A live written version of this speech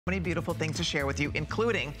Many beautiful things to share with you,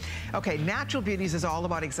 including, okay, Natural Beauties is all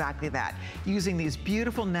about exactly that. Using these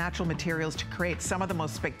beautiful natural materials to create some of the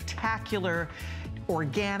most spectacular,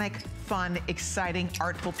 organic, fun, exciting,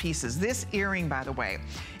 artful pieces. This earring, by the way,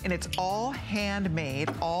 and it's all handmade,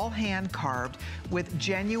 all hand carved with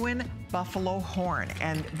genuine buffalo horn.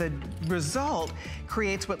 And the result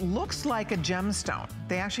creates what looks like a gemstone.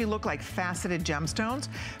 They actually look like faceted gemstones,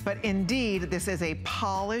 but indeed, this is a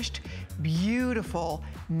polished, beautiful,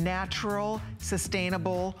 natural,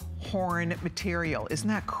 sustainable horn material. Isn't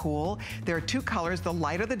that cool? There are two colors, the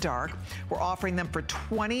light or the dark. We're offering them for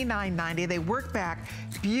 $29.90. They work back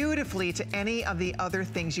beautifully to any of the other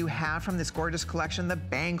things you have from this gorgeous collection, the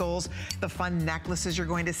bangles, the fun necklaces you're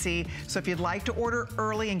going to see. So if you'd like to order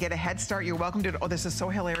early and get a head start, you're welcome to. Oh, this is so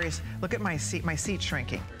hilarious. Look at my seat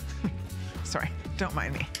shrinking. Sorry, don't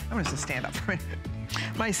mind me. I'm gonna just stand up for a minute.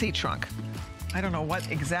 My seat shrunk. I don't know what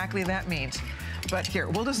exactly that means, but here,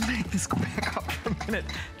 we'll just make this go back up for a minute.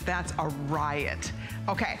 That's a riot.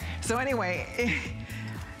 Okay, so anyway,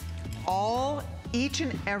 each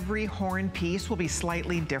and every horn piece will be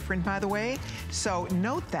slightly different, by the way. So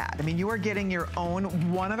note that. I mean, you are getting your own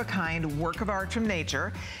one-of-a-kind work of art from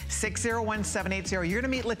nature. 601780. You're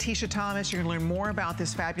gonna meet Letitia Thomas. You're gonna learn more about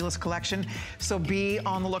this fabulous collection. So be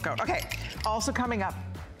on the lookout. Okay, also coming up,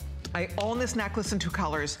 I own this necklace in two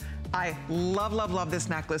colors. I love, love, love this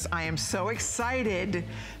necklace. I am so excited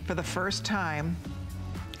for the first time.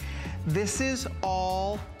 This is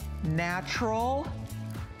all natural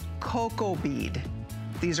cocoa bead.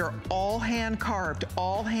 These are all hand carved,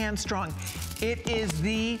 all hand strung. It is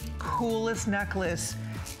the coolest necklace.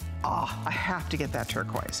 Oh, I have to get that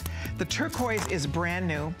turquoise. The turquoise is brand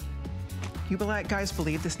new. You guys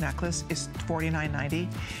believe this necklace is $49.90?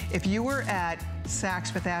 If you were at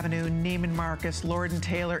Saks Fifth Avenue, Neiman Marcus, Lord &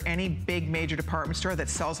 Taylor, any big major department store that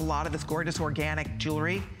sells a lot of this gorgeous organic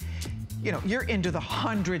jewelry, you know, you're into the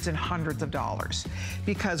hundreds and hundreds of dollars,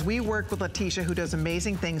 because we work with Letitia, who does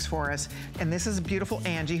amazing things for us. And this is beautiful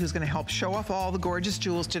Angie, who's gonna help show off all the gorgeous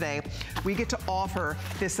jewels today. We get to offer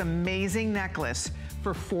this amazing necklace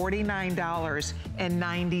for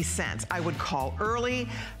 $49.90. I would call early.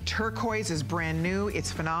 Turquoise is brand new.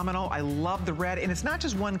 It's phenomenal. I love the red, and it's not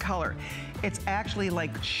just one color. It's actually like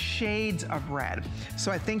shades of red.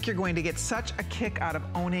 So I think you're going to get such a kick out of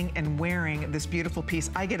owning and wearing this beautiful piece.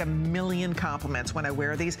 I get a million compliments when I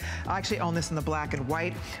wear these. I actually own this in the black and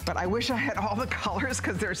white, but I wish I had all the colors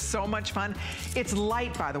because they're so much fun. It's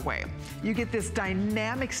light, by the way. You get this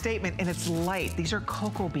dynamic statement, and it's light. These are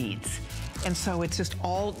cocoa beads. And so it's just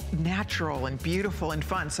all natural and beautiful and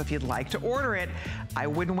fun. So if you'd like to order it, I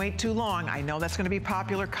wouldn't wait too long. I know that's gonna be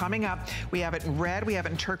popular coming up. We have it in red, we have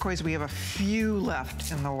it in turquoise, we have a few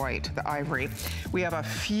left in the white, the ivory. We have a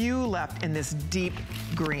few left in this deep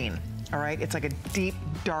green. All right, it's like a deep,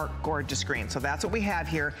 dark, gorgeous green. So that's what we have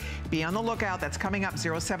here. Be on the lookout. That's coming up,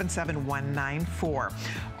 077194.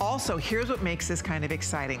 Also, here's what makes this kind of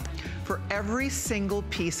exciting. For every single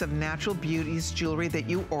piece of Natural Beauties jewelry that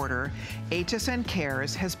you order, HSN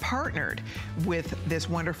Cares has partnered with this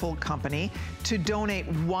wonderful company to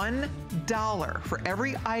donate $1 for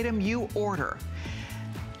every item you order.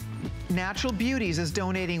 Natural Beauties is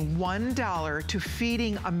donating $1 to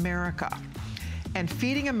Feeding America. And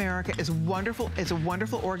Feeding America is wonderful. It's a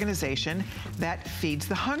wonderful organization that feeds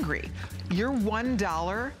the hungry. Your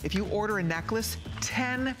 $1, if you order a necklace,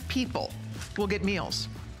 10 people will get meals.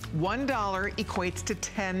 $1 equates to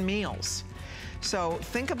 10 meals. So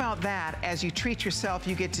think about that. As you treat yourself,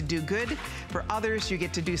 you get to do good. For others, you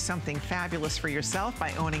get to do something fabulous for yourself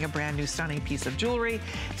by owning a brand new stunning piece of jewelry.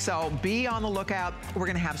 So be on the lookout. We're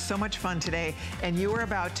gonna have so much fun today. And you are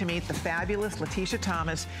about to meet the fabulous Letitia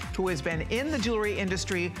Thomas, who has been in the jewelry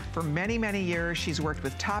industry for many, many years. She's worked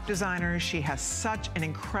with top designers. She has such an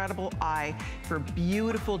incredible eye for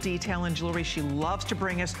beautiful detail in jewelry. She loves to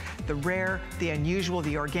bring us the rare, the unusual,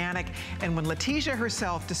 the organic. And when Letitia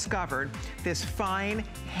herself discovered this fine,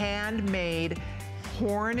 handmade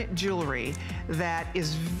horn jewelry that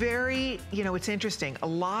is very, you know, it's interesting. A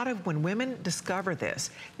lot of, when women discover this,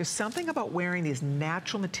 there's something about wearing these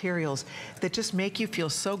natural materials that just make you feel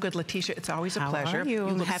so good. Letitia, it's always a pleasure. How are you?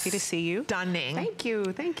 I'm happy to see you. Stunning. Thank you,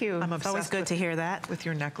 thank you. I'm obsessed. It's always good to hear that. With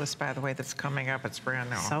your necklace, by the way, that's coming up. It's brand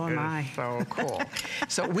new. So am I. So cool.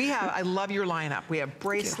 So we have, I love your lineup. We have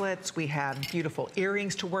bracelets, we have beautiful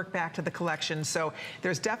earrings to work back to the collection. So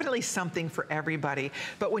there's definitely something for everybody.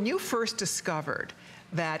 But when you first discovered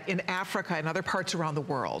that in Africa and other parts around the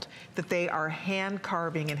world, that they are hand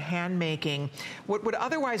carving and hand making what would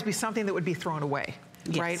otherwise be something that would be thrown away,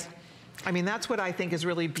 yes. right? I mean, that's what I think is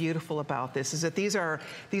really beautiful about this, is that these are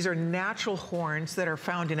natural horns that are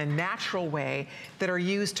found in a natural way that are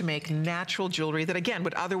used to make natural jewelry that, again,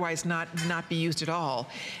 would otherwise not be used at all.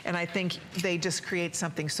 And I think they just create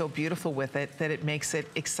something so beautiful with it that it makes it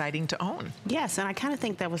exciting to own. Yes, and I kind of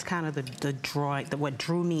think that was kind of what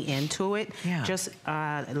drew me into it. Yeah. Just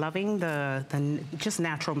loving the just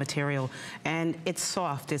natural material. And it's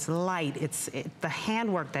soft, it's light, the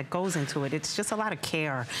handwork that goes into it. It's just a lot of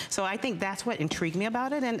care. So I think that's what intrigued me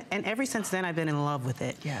about it, and ever since then I've been in love with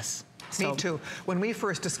it. Yes. So, me too. When we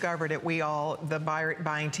first discovered it, the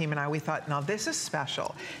buying team and I, we thought, no, this is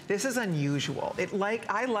special. This is unusual.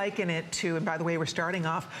 I liken it to, and by the way, we're starting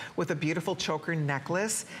off with a beautiful choker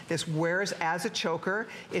necklace. This wears as a choker.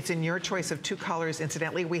 It's in your choice of 2 colors.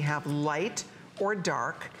 Incidentally, we have light or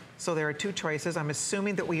dark. So there are 2 choices. I'm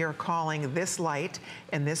assuming that we are calling this light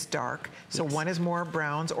and this dark. So yes. One is more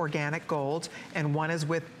browns, organic golds, and one is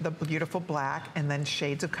with the beautiful black, and then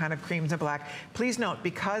shades of kind of creams and black. Please note,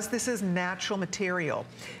 because this is natural material,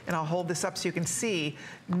 and I'll hold this up so you can see,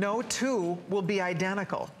 no 2 will be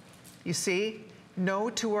identical. You see?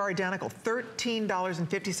 No 2 are identical.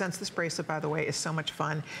 $13.50. This bracelet, by the way, is so much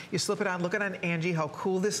fun. You slip it on, look at it on Angie, how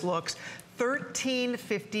cool this looks.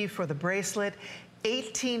 $13.50 for the bracelet.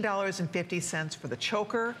 $18.50 for the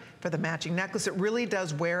choker, for the matching necklace. It really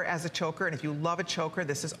does wear as a choker, and if you love a choker,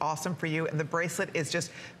 this is awesome for you. And the bracelet is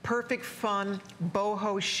just perfect fun,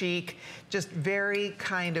 boho chic, just very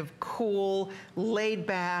kind of cool, laid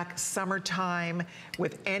back, summertime,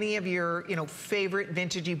 with any of your, favorite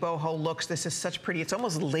vintagey boho looks. This is such pretty, it's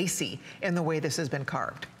almost lacy in the way this has been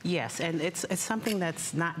carved. Yes, and it's something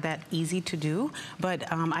that's not that easy to do, but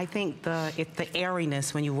I think the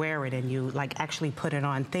airiness when you wear it and you actually put it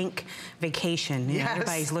on. Think vacation. Yes.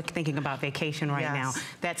 Everybody's thinking about vacation right now.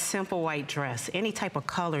 That simple white dress, any type of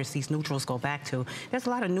colors these neutrals go back to. There's a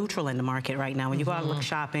lot of neutral in the market right now. When you go out and look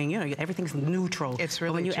shopping, everything's neutral. It's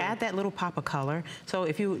really but when you true. add that little pop of color, so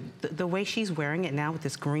if the way she's wearing it now with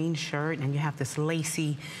this green shirt and you have this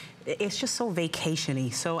lacy, it's just so vacation-y.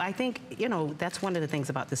 So I think, that's one of the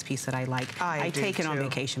things about this piece that I like. I take it on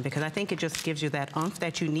vacation because I think it just gives you that oomph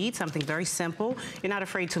that you need, something very simple. You're not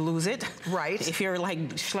afraid to lose it. Right. If you're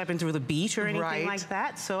schlepping through the beach or anything like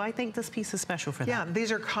that. So I think this piece is special for that. Yeah,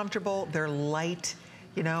 these are comfortable, they're light.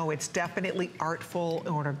 It's definitely artful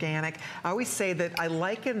and organic. I always say that I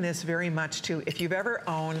liken this very much to if you've ever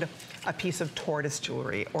owned a piece of tortoise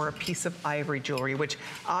jewelry or a piece of ivory jewelry, which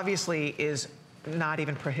obviously is not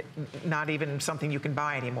even something you can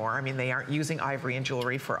buy anymore. I mean, they aren't using ivory in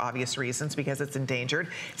jewelry for obvious reasons because it's endangered.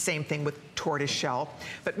 Same thing with tortoise shell.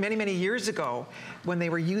 But many, many years ago, when they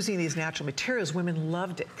were using these natural materials, women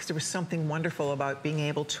loved it because there was something wonderful about being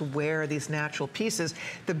able to wear these natural pieces.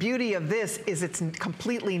 The beauty of this is it's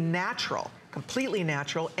completely natural,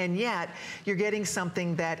 and yet you're getting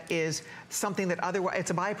something that otherwise, it's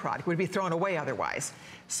a byproduct, would be thrown away otherwise.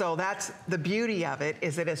 So that's the beauty of it,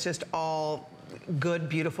 is that it's just all good,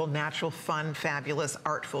 beautiful, natural, fun, fabulous,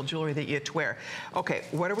 artful jewelry that you get to wear. Okay,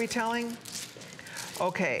 what are we telling?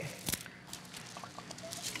 Okay,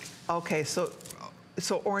 so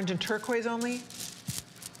orange and turquoise only?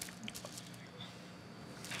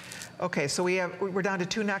 Okay, so we're down to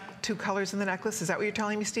two colors in the necklace. Is that what you're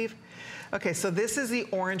telling me, Steve? Okay, so this is the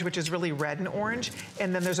orange, which is really red and orange,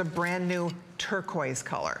 and then there's a brand new turquoise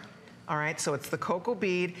color. All right, so it's the cocoa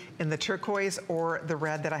bead in the turquoise or the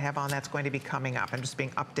red that I have on. That's going to be coming up. I'm just being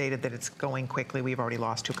updated that it's going quickly. We've already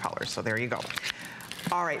lost 2 colors, so there you go.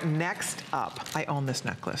 All right, next up, I own this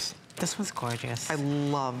necklace. This one's gorgeous. I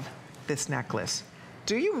love this necklace.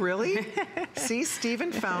 Do you really? See,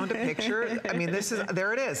 Steven found a picture. I mean,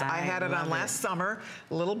 there it is. I had it on last summer,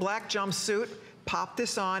 little black jumpsuit. Pop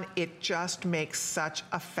this on, it just makes such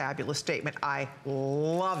a fabulous statement. I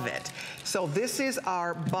love it. So this is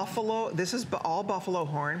our buffalo, this is all buffalo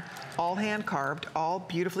horn, all hand carved, all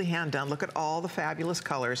beautifully hand done. Look at all the fabulous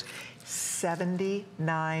colors.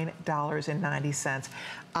 $79.90.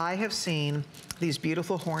 I have seen these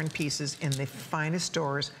beautiful horn pieces in the finest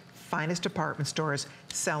stores, finest department stores,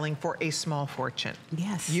 selling for a small fortune.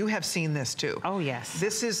 Yes. You have seen this too. Oh, yes.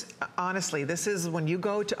 This is, honestly, this is when you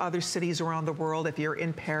go to other cities around the world, if you're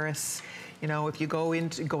in Paris, if you go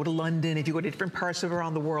to London, if you go to different parts of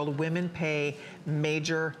around the world, women pay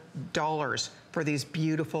major dollars for these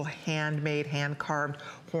beautiful handmade, hand-carved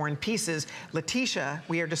horn pieces. Letitia,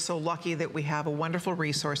 we are just so lucky that we have a wonderful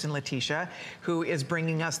resource in Letitia who is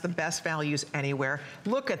bringing us the best values anywhere.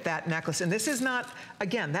 Look at that necklace. And this is not,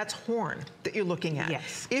 again, that's horn that you're looking at.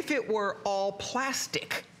 Yes. If it were all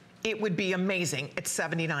plastic, it would be amazing at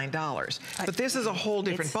 $79. But this is a whole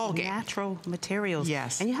different ballgame. Natural materials.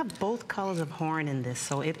 Yes. And you have both colors of horn in this,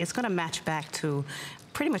 so it's going to match back to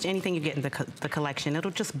pretty much anything you get in the collection.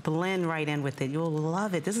 It'll just blend right in with it. You'll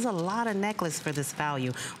love it. This is a lot of necklace for this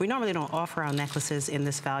value. We normally don't offer our necklaces in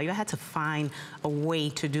this value. I had to find a way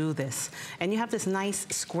to do this. And you have this nice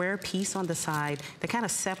square piece on the side that kind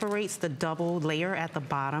of separates the double layer at the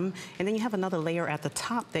bottom. And then you have another layer at the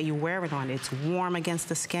top that you wear it on. It's warm against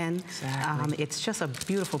the skin. Exactly. It's just a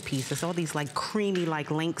beautiful piece. It's all these like creamy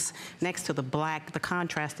like links next to the black. The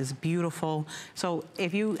contrast is beautiful. So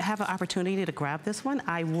if you have an opportunity to grab this one,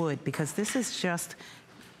 I would, because this is just,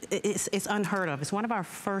 it's unheard of. It's one of our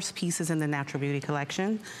first pieces in the Natural Beauty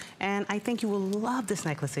collection, and I think you will love this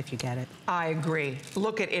necklace if you get it. I agree.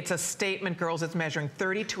 Look at, it's a statement, girls. It's measuring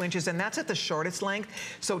 32 inches, and that's at the shortest length.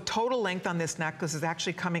 So total length on this necklace is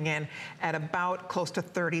actually coming in at about close to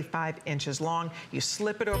 35 inches long. You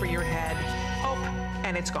slip it over your head, oh,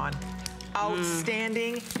 and it's gone.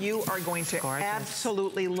 Outstanding. You are going to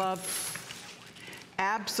absolutely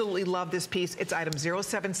love this piece. It's item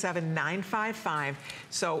 077955.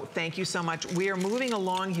 So thank you so much. We are moving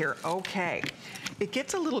along here. Okay. It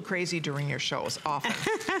gets a little crazy during your shows often.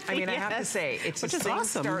 I mean, yes. I have to say, it's just things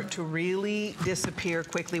start to really disappear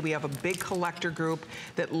quickly. We have a big collector group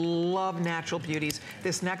that love natural beauties.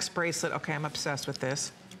 This next bracelet, okay, I'm obsessed with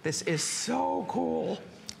this. This is so cool.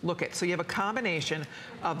 Look at, so you have a combination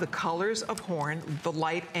of the colors of horn, the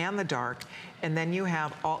light and the dark, and then you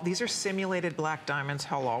have all, these are simulated black diamonds,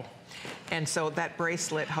 hello. And so that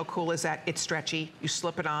bracelet, how cool is that? It's stretchy, you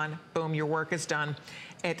slip it on, boom, your work is done.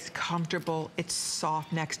 It's comfortable, it's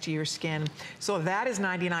soft next to your skin. So that is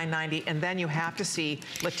 $99.90, and then you have to see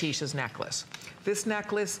Letitia's necklace. This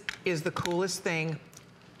necklace is the coolest thing.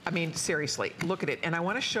 I mean, seriously, look at it. And I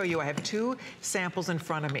wanna show you, I have two samples in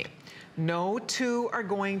front of me. No two are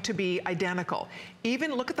going to be identical.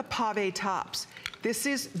 Even look at the pave tops.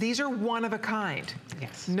 These are one of a kind.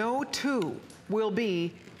 Yes. No two will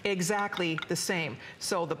be exactly the same.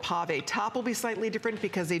 So the pave top will be slightly different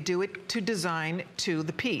because they do it to design to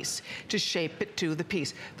the piece, to shape it to the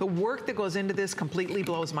piece. The work that goes into this completely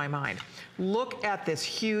blows my mind. Look at this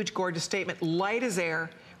huge, gorgeous statement. Light as air,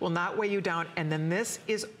 will not weigh you down. And then this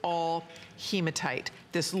is all hematite.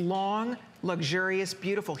 This long, luxurious,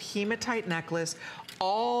 beautiful hematite necklace,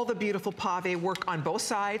 all the beautiful pave work on both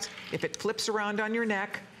sides. If it flips around on your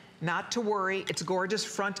neck, not to worry, it's gorgeous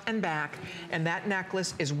front and back. And that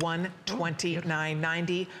necklace is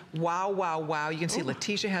 $129.90. Wow, wow, wow. You can see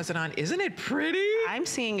Letitia has it on. Isn't it pretty? I'm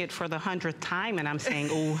seeing it for the 100th time and I'm saying,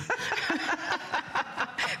 ooh.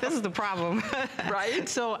 This is the problem. Right?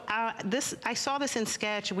 So I saw this in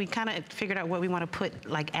Sketch. We kind of figured out what we want to put,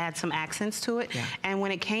 like add some accents to it. Yeah. And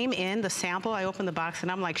when it came in, the sample, I opened the box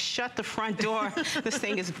and I'm like, shut the front door. This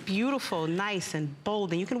thing is beautiful, nice and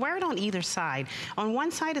bold. And you can wear it on either side. On one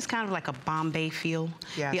side, it's kind of like a Bombay feel.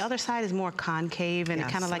 Yes. The other side is more concave and it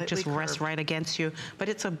kind of like just rests right against you. But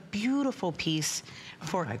it's a beautiful piece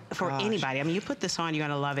for anybody. I mean, you put this on, you're going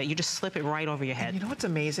to love it. You just slip it right over your head. And you know what's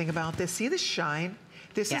amazing about this? See the shine?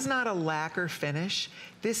 This is not a lacquer finish.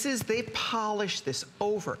 This is, they polish this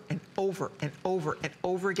over and over and over and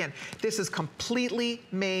over again. This is completely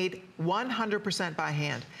made 100% by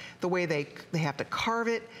hand. The way they have to carve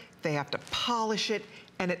it, they have to polish it,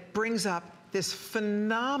 and it brings up this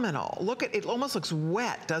phenomenal, look at it, almost looks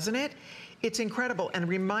wet, doesn't it? It's incredible, and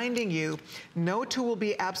reminding you, no two will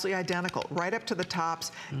be absolutely identical, right up to the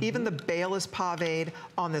tops. Even the bail is paved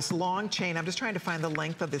on this long chain. I'm just trying to find the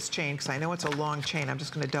length of this chain, because I know it's a long chain. I'm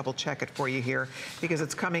just gonna double check it for you here, because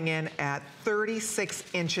it's coming in at 36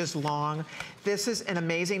 inches long. This is an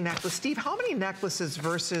amazing necklace. Steve, how many necklaces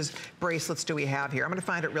versus bracelets do we have here? I'm gonna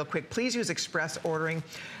find it real quick. Please use express ordering.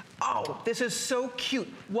 Oh, this is so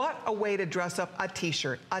cute. What a way to dress up a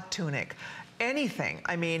t-shirt, a tunic, anything.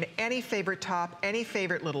 I mean, any favorite top, any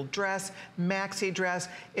favorite little dress, maxi dress.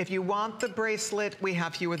 If you want the bracelet, we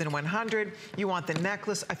have fewer than 100. You want the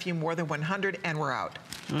necklace, a few more than 100, and we're out.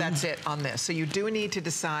 That's it on this. So you do need to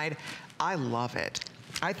decide. I love it.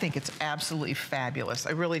 I think it's absolutely fabulous.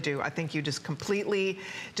 I really do. I think you just completely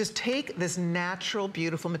just take this natural,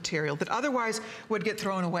 beautiful material that otherwise would get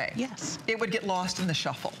thrown away. Yes. It would get lost in the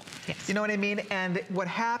shuffle. Yes. You know what I mean? And what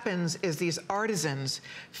happens is these artisans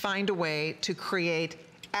find a way to create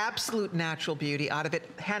absolute natural beauty out of it,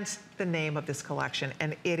 hence the name of this collection.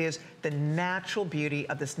 And it is the natural beauty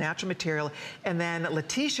of this natural material. And then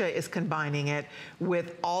Letitia is combining it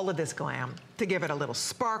with all of this glam to give it a little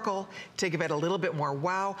sparkle, to give it a little bit more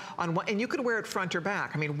wow. And you could wear it front or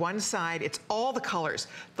back. I mean, one side, it's all the colors.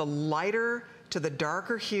 The lighter to the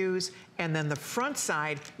darker hues, and then the front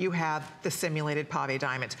side, you have the simulated pave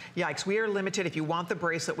diamonds. Yikes, we are limited. If you want the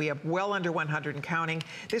bracelet, we have well under 100 and counting.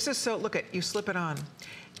 This is so, look at, you slip it on.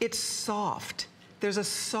 It's soft. There's a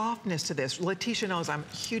softness to this. Letitia knows I'm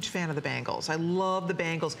a huge fan of the bangles. I love the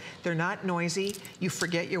bangles. They're not noisy. You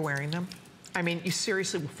forget you're wearing them. I mean, you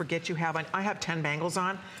seriously forget you have on. I have 10 bangles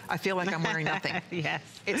on. I feel like I'm wearing nothing. Yes.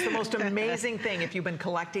 It's the most amazing thing if you've been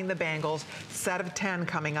collecting the bangles. Set of 10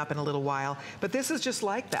 coming up in a little while. But this is just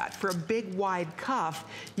like that. For a big, wide cuff,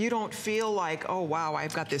 you don't feel like, oh, wow,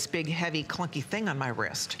 I've got this big, heavy, clunky thing on my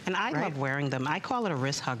wrist. And I love wearing them. I call it a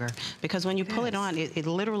wrist hugger because when you pull it on, it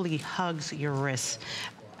literally hugs your wrists.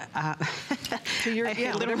 To your,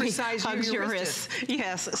 yeah, whatever size hugs your wrist.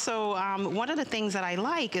 Yes, so one of the things that I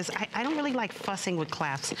like is I don't really like fussing with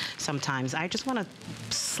clasps sometimes. I just want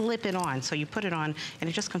to slip it on. So you put it on and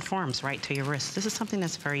it just conforms right to your wrist. This is something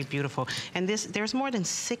that's very beautiful. And there's more than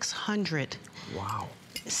 600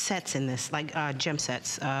 sets in this, like gem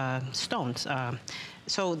sets, stones.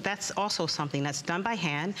 So that's also something that's done by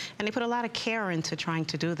hand, and they put a lot of care into trying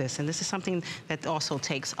to do this. And this is something that also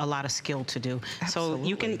takes a lot of skill to do. Absolutely.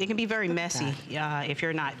 So it can be very messy if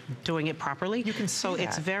you're not doing it properly. You can see so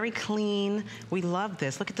it's very clean. We love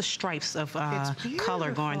this. Look at the stripes of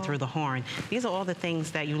color going through the horn. These are all the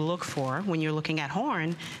things that you look for when you're looking at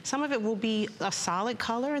horn. Some of it will be a solid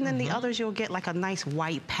color, and then the others you'll get like a nice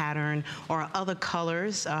white pattern or other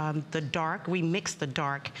colors. The dark, we mix the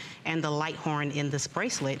dark and the light horn in this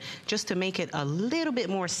bracelet just to make it a little bit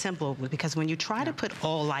more simple, because when you try to put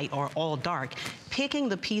all light or all dark, picking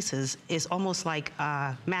the pieces is almost like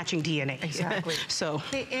matching DNA. Exactly. So,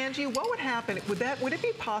 hey Angie, what would happen? Would it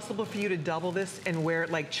be possible for you to double this and wear it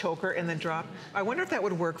like choker and then drop? I wonder if that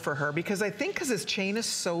would work for her, because I think because this chain is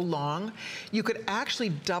so long, you could actually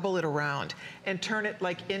double it around and turn it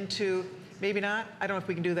like into. Maybe not. I don't know if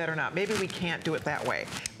we can do that or not. Maybe we can't do it that way.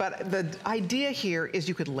 But the idea here is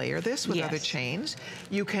you could layer this with other chains.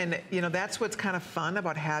 You can, you know, that's what's kind of fun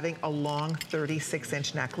about having a long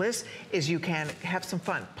 36-inch necklace, is you can have some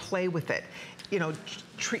fun, play with it. You know,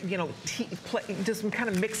 just kind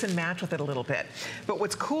of mix and match with it a little bit. But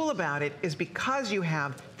what's cool about it is because you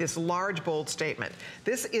have this large, bold statement,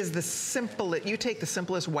 this is the simplest, you take the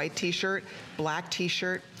simplest white t-shirt, black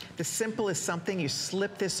t-shirt, the simplest something, you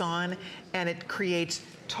slip this on, and it creates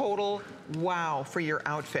total wow for your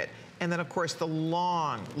outfit. And then, of course, the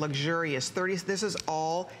long, luxurious 30s, this is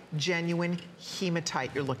all genuine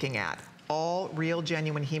hematite you're looking at. All real,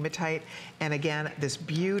 genuine hematite. And again, this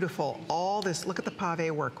beautiful, all this, look at the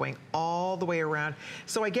pave work going all the way around.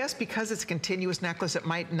 So I guess because it's a continuous necklace, it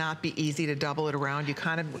might not be easy to double it around. You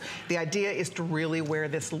kind of, the idea is to really wear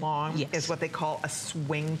this long, is what they call a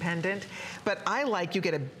swing pendant. But I like, you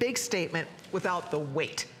get a big statement without the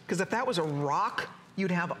weight. Because if that was a rock, you'd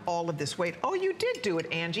have all of this weight. Oh, you did do it,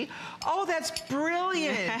 Angie. Oh, that's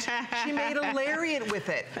brilliant. She made a lariat with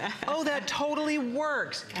it. Oh, that totally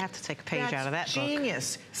works. I have to take a page out of that book.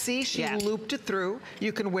 Genius. See, she looped it through.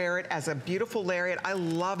 You can wear it as a beautiful lariat. I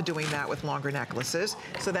love doing that with longer necklaces.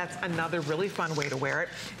 So that's another really fun way to wear it.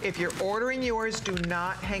 If you're ordering yours, do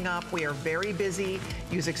not hang up. We are very busy.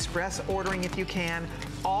 Use express ordering if you can.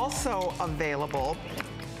 Also available,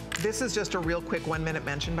 this is just a real quick 1-minute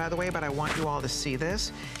mention, by the way, but I want you all to see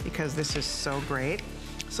this because this is so great.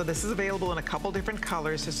 So this is available in a couple different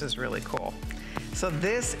colors. This is really cool. So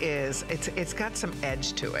this is, it's got some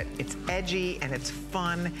edge to it. It's edgy and it's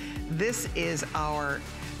fun. This is our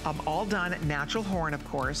all done natural horn, of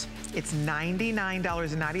course. It's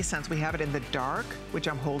 $99.90. We have it in the dark, which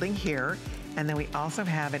I'm holding here. And then we also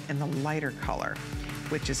have it in the lighter color,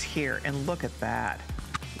 which is here. And look at that.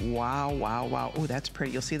 Wow, wow, wow. Oh, that's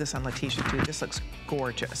pretty. You'll see this on Letitia too. This looks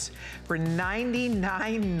gorgeous. For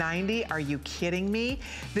 $99.90, are you kidding me?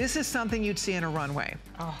 This is something you'd see in a runway.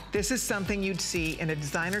 Oh. This is something you'd see in a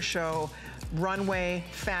designer show, runway,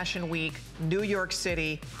 fashion week, New York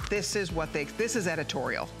City. This is what this is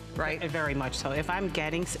editorial, right? Very much so. If I'm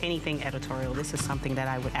getting anything editorial, this is something that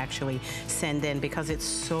I would actually send in because it's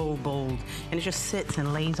so bold and it just sits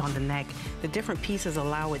and lays on the neck. The different pieces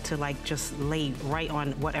allow it to like just lay right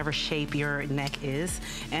on whatever shape your neck is.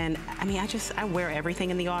 And I mean, I wear everything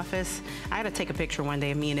in the office. I had to take a picture one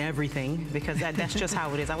day of me and everything because that's just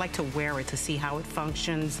how it is. I like to wear it to see how it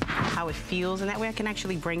functions, how it feels, and that way I can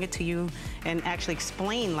actually bring it to you and actually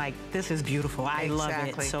explain, like, this is beautiful. I love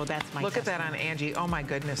it. So that's my Look at that on Angie. Oh my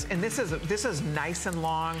goodness. And this is nice and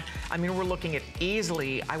long. I mean, we're looking at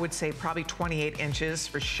easily, I would say probably 28 inches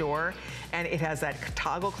for sure. And it has that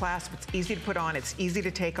toggle clasp. It's easy to put on. It's easy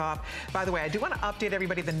to take off. By the way, I do want to update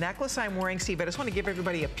everybody. The necklace I'm wearing, Steve, I just want to give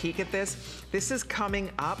everybody a peek at this. This is coming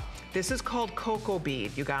up. This is called Cocoa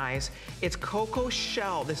Bead, you guys. It's cocoa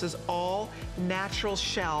shell. This is all natural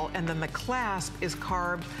shell. And then the clasp is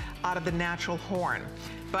carved out of the natural horn.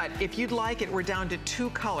 But if you'd like it, we're down to 2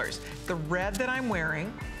 colors. The red that I'm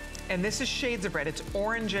wearing, and this is shades of red. It's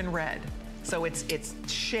orange and red. So it's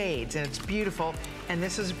shades, and it's beautiful. And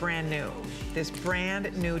this is brand new. This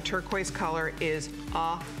brand new turquoise color is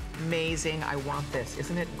amazing. I want this.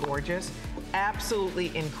 Isn't it gorgeous?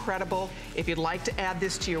 Absolutely incredible. If you'd like to add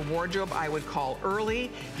this to your wardrobe, I would call early.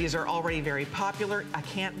 These are already very popular. I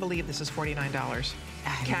can't believe this is $49.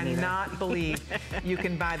 Cannot believe you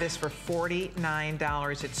can buy this for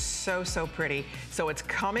 $49. It's so, so pretty. So it's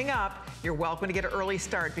coming up. You're welcome to get an early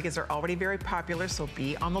start because they're already very popular, so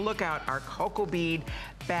be on the lookout. Our Cocoa Bead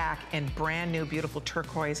back in brand new beautiful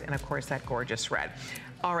turquoise and of course that gorgeous red.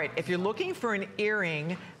 All right, if you're looking for an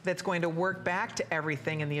earring that's going to work back to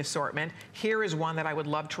everything in the assortment, here is one that I would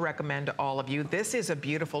love to recommend to all of you. This is a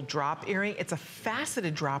beautiful drop earring. It's a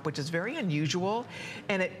faceted drop, which is very unusual.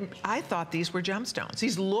 And I thought these were gemstones.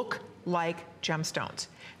 These look like gemstones.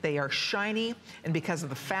 They are shiny, and because of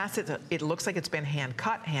the facets, it looks like it's been hand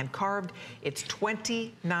cut, hand carved. It's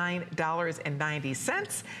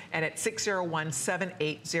 $29.90, and at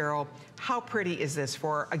 601780. How pretty is this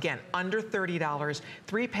for, again, under $30,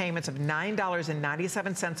 3 payments of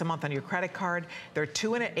 $9.97 a month on your credit card. They're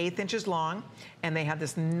 2 1/8 inches long, and they have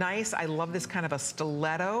this nice, I love this kind of a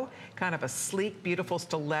stiletto, kind of a sleek, beautiful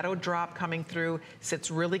stiletto drop coming through.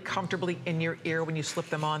 Sits really comfortably in your ear when you slip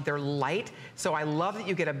them on. They're light, so I love that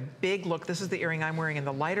you get a big look. This is the earring I'm wearing in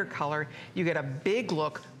the lighter color. You get a big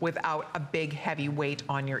look without a big heavy weight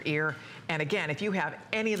on your ear. And again, if you have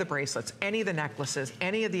any of the bracelets, any of the necklaces,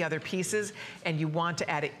 any of the other pieces, and you want to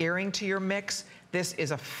add an earring to your mix, this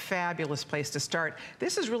is a fabulous place to start.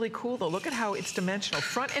 This is really cool though. Look at how it's dimensional.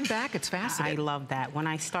 Front and back, it's faceted. I love that. When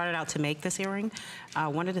I started out to make this earring,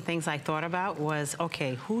 one of the things I thought about was,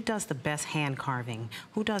 okay, who does the best hand carving?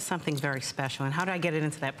 Who does something very special? And how do I get it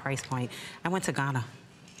into that price point? I went to Ghana.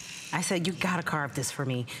 I said, you gotta carve this for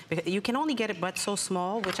me. Because you can only get it but so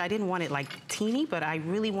small, which I didn't want it like teeny, but I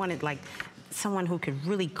really wanted like someone who could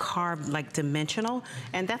really carve like dimensional.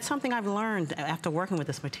 And that's something I've learned after working with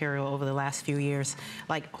this material over the last few years.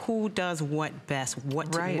 Like who does what best,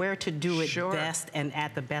 where to do it best and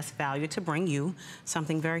at the best value to bring you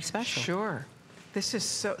something very special. Sure. This is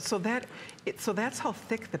so that's how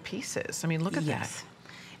thick the piece is. I mean, look at that.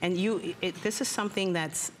 And this is something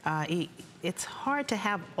that's, it's hard to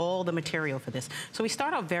have all the material for this. So we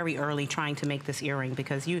start out very early trying to make this earring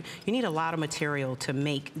because you need a lot of material to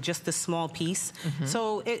make just this small piece.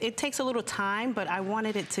 So it takes a little time, but I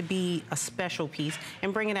wanted it to be a special piece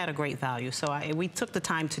and bring it at a great value. So we took the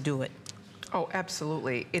time to do it. Oh,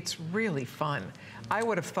 absolutely. It's really fun. I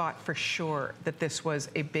would have thought for sure that this was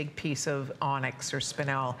a big piece of onyx or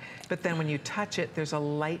spinel, but then when you touch it, there's a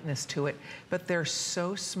lightness to it, but they're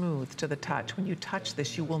so smooth to the touch. When you touch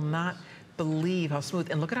this, you will not believe how smooth,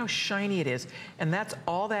 and look at how shiny it is. And that's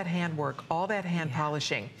all that handwork, all that hand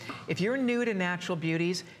polishing. If you're new to natural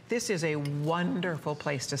beauties, this is a wonderful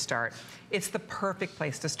place to start. It's the perfect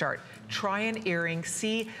place to start. Try an earring,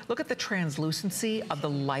 see, look at the translucency of the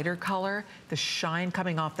lighter color, the shine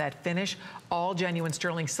coming off that finish, all genuine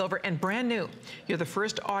sterling silver and brand new. You're the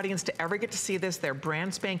first audience to ever get to see this. They're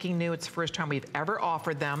brand spanking new. It's the first time we've ever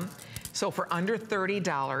offered them. So for under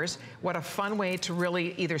 $30, what a fun way to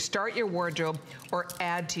really either start your wardrobe or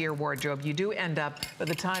add to your wardrobe. You do end up, by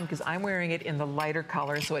the time, because I'm wearing it in the lighter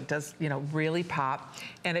color, so it does, you know, really pop,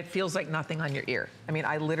 and it feels like nothing on your ear. I mean,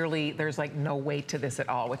 I literally, there's like no weight to this at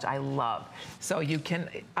all, which I love. So you can,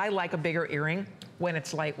 I like a bigger earring when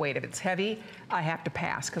it's lightweight. If it's heavy, I have to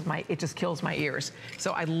pass because it just kills my ears.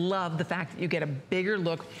 So I love the fact that you get a bigger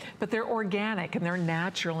look, but they're organic and they're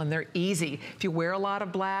natural and they're easy. If you wear a lot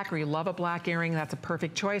of black or you love a black earring, that's a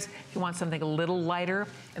perfect choice. If you want something a little lighter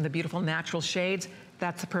and the beautiful natural shades,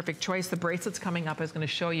 that's the perfect choice. The bracelets coming up is going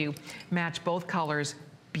to show you match both colors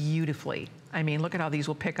beautifully. I mean, look at how these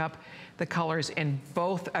will pick up the colors in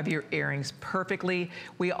both of your earrings perfectly.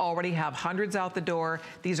 We already have hundreds out the door.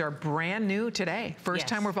 These are brand new today. First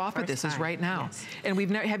time we've offered this is right now. Yes. And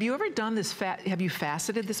we've never, have you ever done this, have you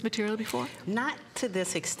faceted this material before? Not to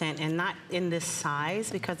this extent and not in this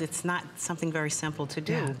size, because it's not something very simple to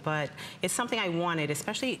do, but it's something I wanted,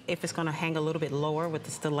 especially if it's gonna hang a little bit lower with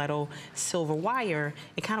the stiletto silver wire.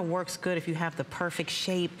 It kind of works good if you have the perfect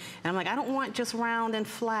shape. And I'm like, I don't want just round and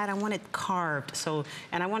flat, I want it carved. So,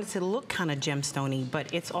 and I want it to look kind of gemstone-y,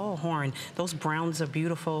 but it's all horn. Those browns are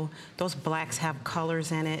beautiful. Those blacks have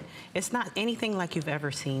colors in it. It's not anything like you've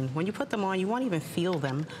ever seen. When you put them on, you won't even feel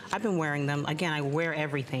them. I've been wearing them. Again, I wear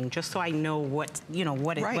everything just so I know what, you know,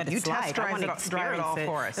 what, what it's like. I want to experience it all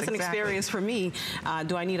for us. It's an experience for me.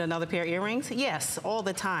 Do I need another pair of earrings? Yes, all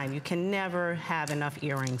the time. You can never have enough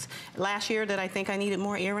earrings. Last year, did I think I needed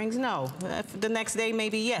more earrings? No. The next day,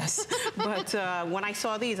 maybe yes. But when I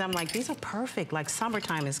saw these, I'm like, these are perfect. Like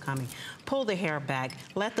summertime is coming. Pull the hair back,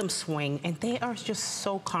 let them swing, and they are just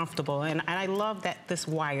so comfortable. And I love that this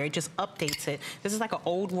wire, it just updates it. This is like an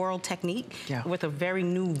old world technique with a very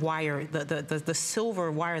new wire. The silver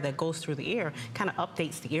wire that goes through the ear kind of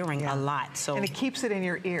updates the earring a lot. So, and it keeps it in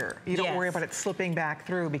your ear. You don't worry about it slipping back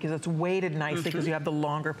through because it's weighted nicely because you have the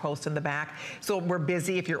longer post in the back. So we're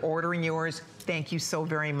busy. If you're ordering yours, thank you so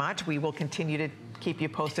very much. We will continue to keep you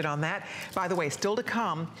posted on that. By the way, still to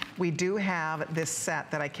come, we do have this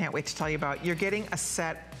set that I can't wait to tell you about. You're getting a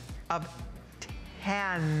set of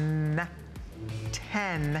 10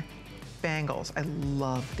 bangles. I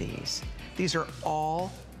love these. These are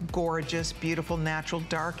all gorgeous, beautiful, natural,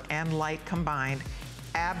 dark and light combined.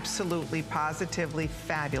 Absolutely, positively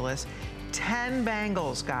fabulous. 10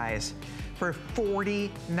 bangles, guys, for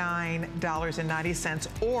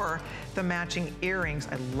 $49.90, or the matching earrings.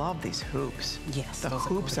 I love these hoops. Yes, the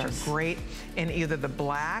hoops are great in either the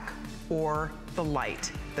black or the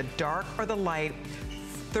light, the dark or the light.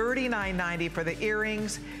 $39.90 for the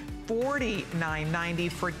earrings,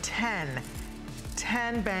 $49.90 for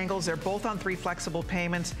 10 bangles. They're both on 3 flexible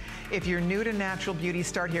payments. If you're new to Natural Beauty,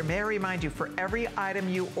 start here. May I remind you, for every item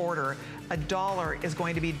you order, $1 is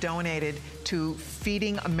going to be donated to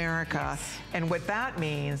Feeding America. And what that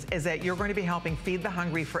means is that you're going to be helping feed the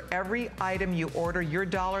hungry. For every item you order, your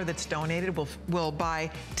 $1 that's donated will buy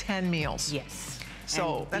 10 meals. Yes.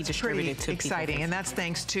 So that's pretty exciting. And that's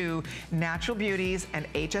thanks to Natural Beauties and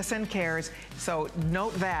HSN Cares. So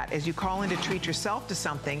note that as you call in to treat yourself to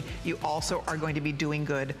something, you also are going to be doing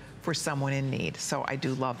good for someone in need. So I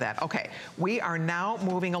do love that. Okay, we are now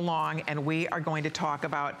moving along and we are going to talk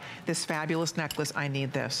about this fabulous necklace. I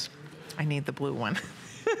need this. I need the blue one.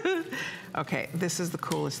 Okay, this is the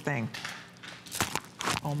coolest thing.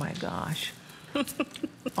 Oh my gosh.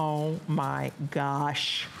 Oh my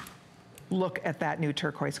gosh. Look at that new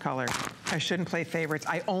turquoise color. I shouldn't play favorites.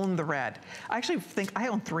 I own the red. I actually think I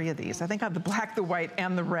own 3 of these. I think I have the black, the white,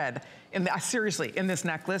 and the red. Seriously, in this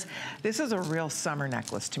necklace. This is a real summer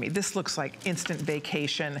necklace to me. This looks like instant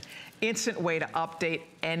vacation, instant way to update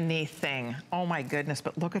anything. Oh my goodness,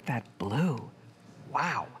 but look at that blue.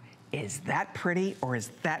 Wow. Is that pretty or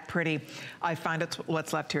is that pretty? I found it's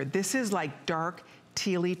what's left here. This is like dark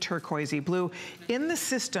tealy turquoisey blue. In the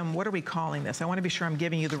system, what are we calling this? I want to be sure I'm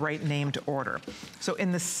giving you the right name to order. So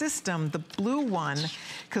in the system, the blue one,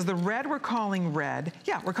 because the red we're calling red,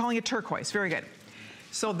 we're calling it turquoise. Very good.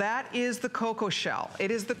 So that is the cocoa shell.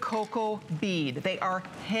 It is the cocoa bead. They are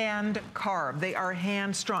hand carved. They are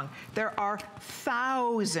hand strung. There are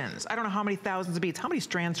thousands. I don't know how many thousands of beads. How many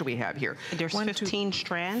strands do we have here? There's 15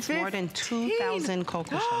 strands, 15. More than 2,000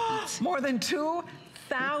 cocoa shell beads. More than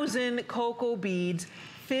 2,000 cocoa beads,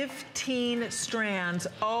 15 strands.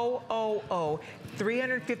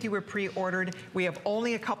 350 were pre-ordered. We have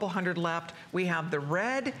only a couple hundred left. We have the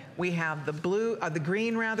red, we have the blue, the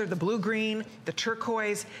green rather, the blue-green, the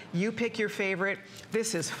turquoise. You pick your favorite.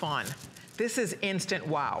 This is fun. This is instant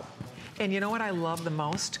wow. And you know what I love the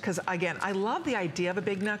most? Because again, I love the idea of a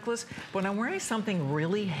big necklace, but when I'm wearing something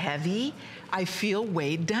really heavy, I feel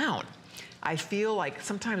weighed down. I feel like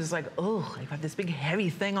sometimes it's like, oh, I've got this big heavy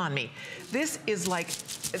thing on me. This is like,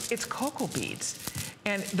 it's cocoa beads.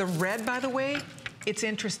 And the red, by the way, it's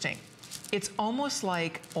interesting. It's almost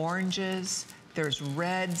like oranges, there's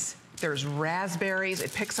reds, there's raspberries.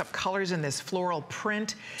 It picks up colors in this floral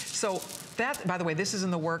print. So that, by the way, this is in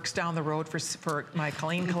the works down the road for my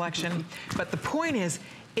Colleen collection. But the point is,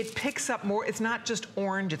 it picks up more. It's not just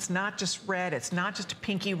orange, it's not just red, it's not just a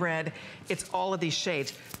pinky red, it's all of these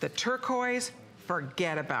shades. The turquoise,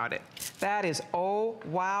 forget about it. That is, oh,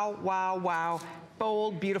 wow, wow, wow.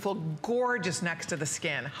 bold, beautiful, gorgeous next to the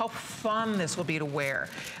skin. How fun this will be to wear.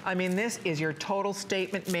 I mean, this is your total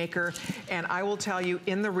statement maker, and I will tell you,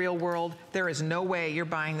 in the real world, there is no way you're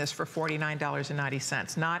buying this for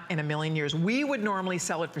 $49.90. Not in a million years. We would normally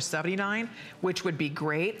sell it for $79, which would be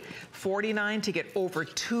great. $49 to get over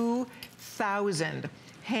 2,000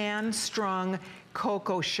 hand-strung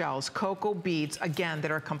cocoa shells, cocoa beads, again,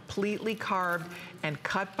 that are completely carved and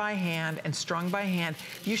cut by hand and strung by hand.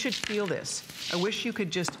 You should feel this. I wish you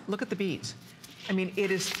could just look at the beads. I mean,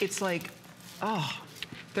 it's like, oh,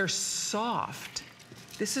 they're soft.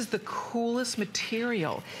 This is the coolest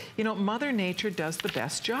material. You know, Mother Nature does the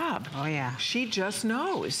best job. Oh, yeah. She just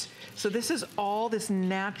knows. So this is all this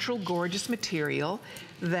natural, gorgeous material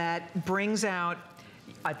that brings out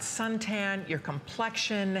a suntan, your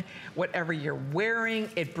complexion, whatever you're wearing.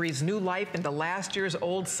 It breathes new life into last year's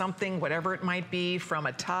old something, whatever it might be, from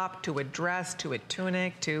a top to a dress to a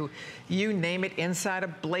tunic to you name it, inside a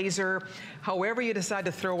blazer. However you decide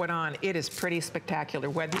to throw it on, it is pretty spectacular.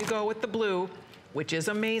 Whether you go with the blue, which is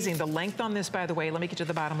amazing. The length on this, by the way, let me get to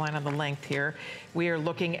the bottom line on the length here. We are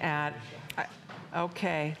looking at,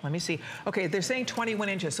 okay, let me see. Okay, they're saying 21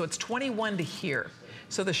 inches, so it's 21 to here.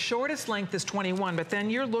 So the shortest length is 21, but then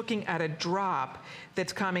you're looking at a drop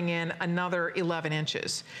that's coming in another 11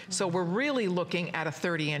 inches. So we're really looking at a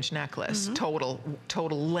 30-inch necklace, total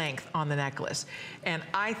length on the necklace. And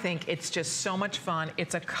I think it's just so much fun.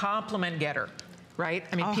 It's a compliment getter. Right?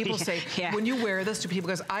 I mean, people say, when you wear this to people,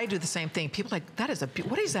 because I do the same thing, people are like, that is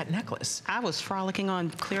what is that necklace? I was frolicking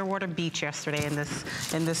on Clearwater Beach yesterday in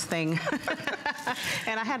this thing.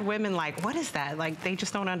 And I had women like, what is that? Like, they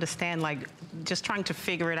just don't understand, like, just trying to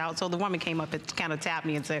figure it out. So the woman came up and kind of tapped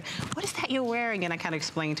me and said, what is that you're wearing? And I kind of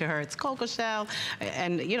explained to her, it's cocoa shell.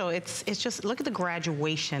 And, you know, it's just, look at the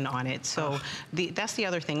graduation on it. So that's the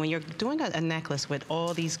other thing. When you're doing a necklace with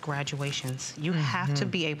all these graduations, you have to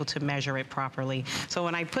be able to measure it properly. So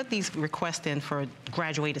when I put these requests in for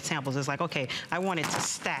graduated samples, it's like, okay, I want it to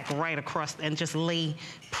stack right across and just lay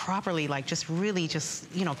properly, like just really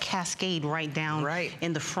just, you know, cascade right down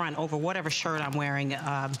in the front over whatever shirt I'm wearing,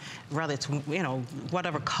 whether it's, you know,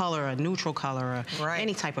 whatever color, a neutral color, or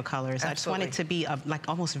any type of colors. I just want it to be like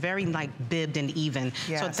almost very like bibbed and even.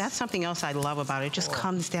 So that's something else I love about it. It just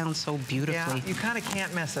comes down so beautifully. Yeah, you kind of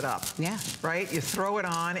can't mess it up. Yeah. Right? You throw it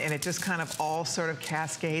on and it just kind of all sort of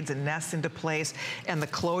cascades and nests into place. And the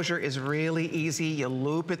closure is really easy. You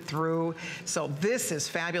loop it through. So this is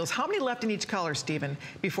fabulous. How many left in each color, Stephen,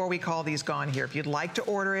 before we call these gone here? If you'd like to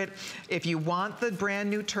order it, if you want the brand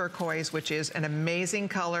new turquoise, which is an amazing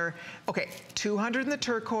color, okay, 200 in the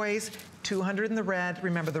turquoise, 200 in the red.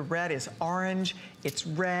 Remember, the red is orange. It's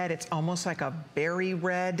red. It's almost like a berry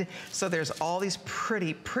red. So there's all these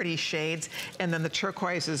pretty, pretty shades. And then the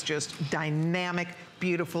turquoise is just dynamic,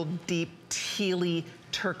 beautiful, deep, tealy,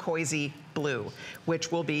 turquoisey blue,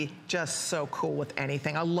 which will be just so cool with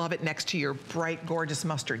anything. I love it next to your bright, gorgeous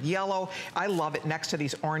mustard yellow. I love it next to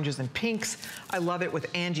these oranges and pinks. I love it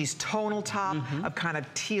with Angie's tonal top of kind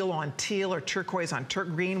of teal on teal or turquoise on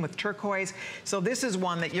green with turquoise. So this is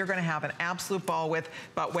one that you're gonna have an absolute ball with,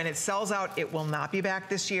 but when it sells out, it will not be back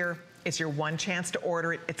this year. It's your one chance to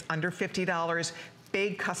order it. It's under $50.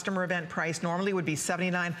 Big customer event price normally would be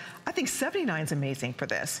 $79. I think $79 is amazing for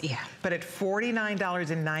this. Yeah. But at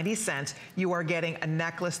 $49.90, you are getting a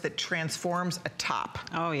necklace that transforms a top.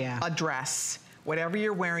 Oh yeah. A dress. Whatever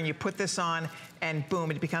you're wearing, you put this on and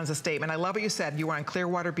boom, it becomes a statement. I love what you said. You were on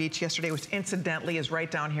Clearwater Beach yesterday, which incidentally is right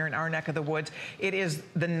down here in our neck of the woods. It is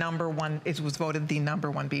the #1, it was voted the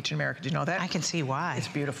 #1 beach in America. Did you know that? I can see why. It's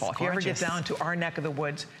beautiful. If you ever get down to our neck of the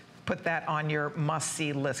woods, put that on your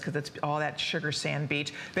must-see list because it's all that sugar sand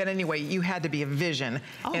beach. But anyway, you had to be a vision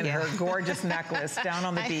in her gorgeous necklace down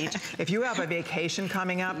on the beach. If you have a vacation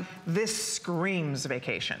coming up, this screams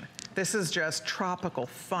vacation. This is just tropical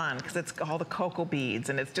fun because it's all the cocoa beads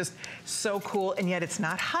and it's just so cool, and yet it's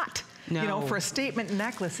not hot. No. You know, for a statement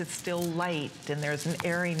necklace, it's still light and there's an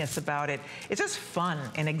airiness about it. It's just fun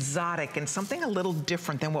and exotic and something a little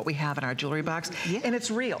different than what we have in our jewelry box. Yeah. And it's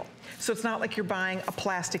real. So it's not like you're buying a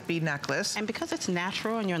plastic bead necklace. And because it's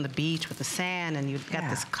natural and you're on the beach with the sand and you've got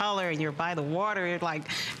this color and you're by the water, you're like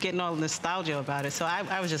getting all the nostalgia about it. So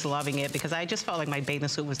I was just loving it because I just felt like my bathing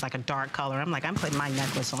suit was like a dark color. I'm like, I'm putting my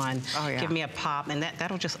necklace on. Oh, yeah. Give me a pop, and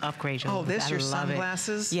that'll just upgrade you. Oh, this, your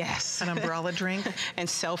sunglasses? Yes. An umbrella drink? And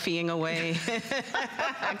selfieing away.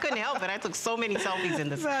 I couldn't help it. I took so many selfies in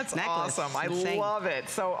this necklace. That's awesome. I love it.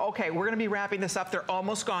 So, okay, we're going to be wrapping this up. They're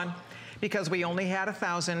almost gone. because we only had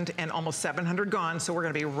 1,000 and almost 700 gone, so we're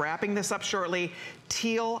gonna be wrapping this up shortly.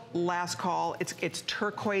 Teal, last call. It's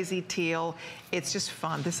turquoisey teal. It's just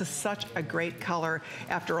fun. This is such a great color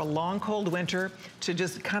after a long, cold winter to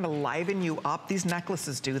just kind of liven you up. These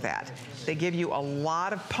necklaces do that. They give you a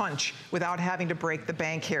lot of punch without having to break the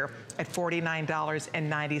bank here at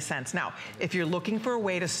 $49.90. Now, if you're looking for a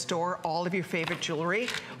way to store all of your favorite jewelry,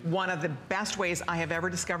 one of the best ways I have ever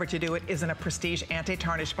discovered to do it is in a prestige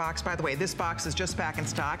anti-tarnish box. By the way, this box is just back in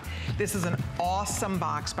stock. This is an awesome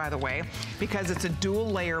box, by the way, because it's a dual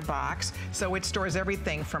layer box. So it stores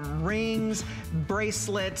everything from rings,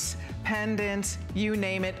 bracelets, pendants, you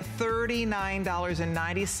name it,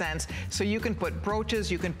 $39.90. So you can put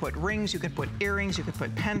brooches, you can put rings, you can put earrings, you can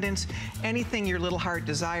put pendants, anything your little heart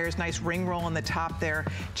desires. Nice ring roll on the top there.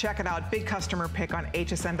 Check it out, big customer pick on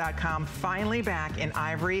hsn.com. Finally back in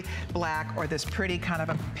ivory, black, or this pretty kind of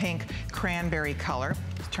a pink cranberry color.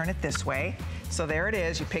 Let's turn it this way. So there it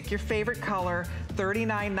is, you pick your favorite color,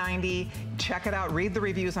 $39.90. Check it out, read the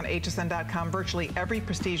reviews on hsn.com. Virtually every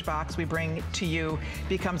prestige box we bring to you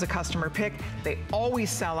becomes a customer pick. They always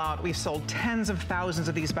sell out. We've sold tens of thousands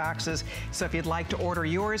of these boxes. So if you'd like to order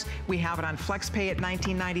yours, we have it on FlexPay at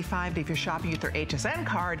 $19.95. If you're shopping with your HSN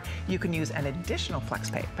card, you can use an additional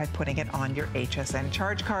FlexPay by putting it on your HSN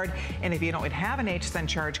charge card. And if you don't have an HSN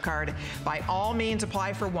charge card, by all means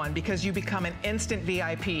apply for one, because you become an instant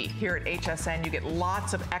VIP here at HSN. You get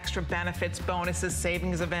lots of extra benefits, bonuses,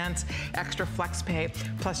 savings events, extra flex pay,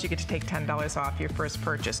 plus you get to take $10 off your first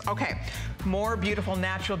purchase. Okay, more beautiful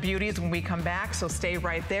natural beauties when we come back, so stay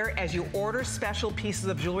right there. As you order special pieces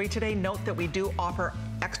of jewelry today, note that we do offer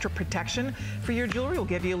extra protection for your jewelry. We'll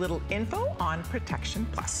give you a little info on Protection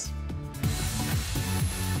Plus.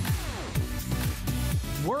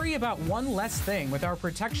 Worry about one less thing with our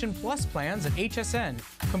Protection Plus plans at HSN.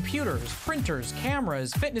 Computers, printers,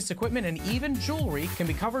 cameras, fitness equipment, and even jewelry can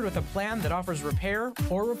be covered with a plan that offers repair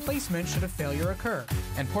or replacement should a failure occur.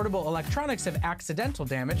 And portable electronics have accidental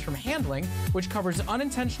damage from handling, which covers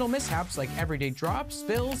unintentional mishaps like everyday drops,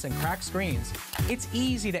 spills, and cracked screens. It's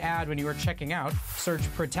easy to add when you are checking out. Search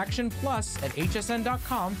Protection Plus at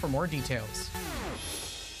hsn.com for more details.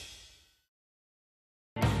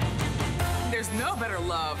 There's no better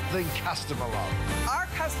love than customer love. Our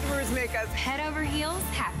customers make us head over heels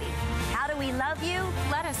happy. How do we love you?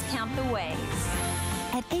 Let us count the ways.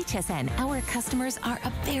 At HSN, our customers are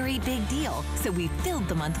a very big deal, so we filled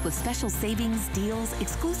the month with special savings, deals,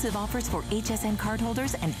 exclusive offers for HSN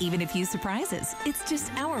cardholders, and even a few surprises. It's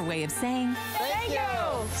just our way of saying thank you.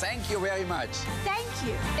 Thank you very much. Thank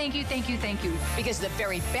you. Thank you, thank you, thank you. Because the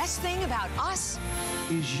very best thing about us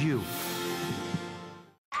is you.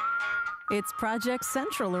 It's Project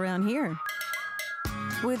Central around here.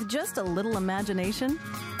 With just a little imagination,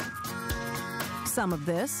 some of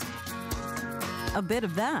this, a bit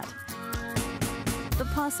of that. The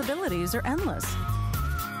possibilities are endless.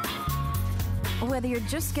 Whether you're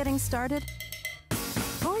just getting started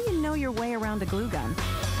or you know your way around a glue gun,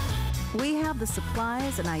 we have the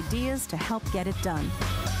supplies and ideas to help get it done.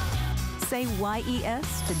 Say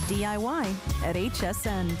YES to DIY at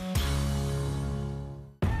HSN.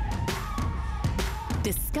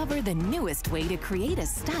 Discover the newest way to create a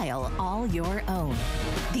style all your own.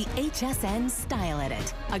 The HSN Style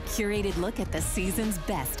Edit, a curated look at the season's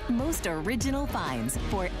best, most original finds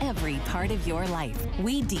for every part of your life.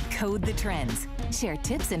 We decode the trends, share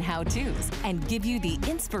tips and how-tos, and give you the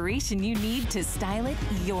inspiration you need to style it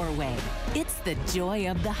your way. It's the joy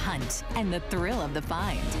of the hunt and the thrill of the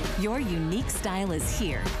find. Your unique style is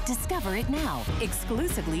here. Discover it now,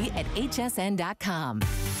 exclusively at hsn.com.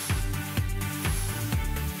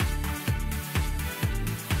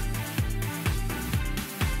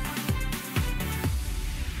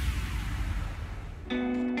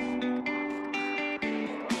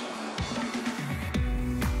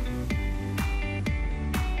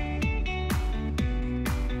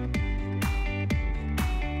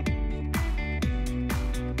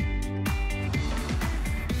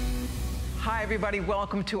 Hi everybody,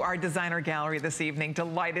 welcome to our designer gallery this evening.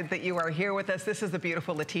 Delighted that you are here with us. This is the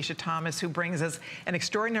beautiful Letitia Thomas, who brings us an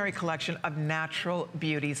extraordinary collection of natural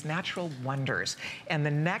beauties, natural wonders. And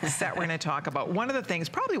the next set we're going to talk about, one of the things,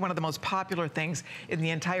 probably one of the most popular things in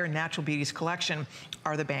the entire natural beauties collection,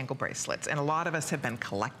 are the bangle bracelets. And a lot of us have been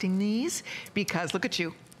collecting these because, look at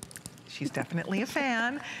you, she's definitely a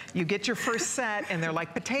fan. You get your first set and they're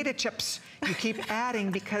like potato chips. You keep adding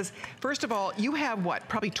because, first of all, you have what,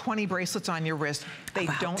 probably 20 bracelets on your wrist. They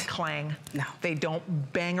don't clang. No. They don't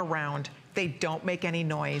bang around. They don't make any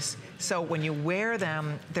noise. So when you wear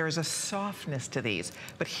them, there's a softness to these.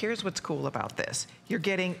 But here's what's cool about this. You're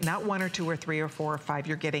getting not 1 or 2 or 3 or 4 or 5,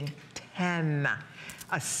 you're getting 10.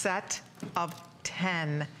 A set of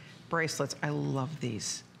 10 bracelets. I love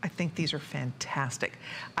these. I think these are fantastic.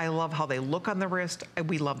 I love how they look on the wrist.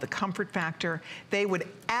 We love the comfort factor. They would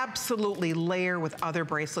absolutely layer with other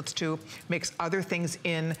bracelets too. Mix other things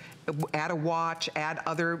in, add a watch, add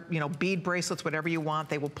other, you know, bead bracelets, whatever you want.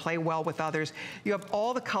 They will play well with others. You have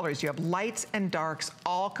all the colors. You have lights and darks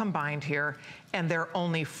all combined here, and they're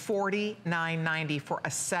only $49.90 for a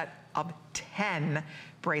set of 10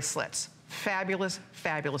 bracelets. Fabulous,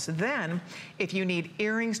 fabulous. Then, if you need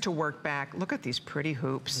earrings to work back, look at these pretty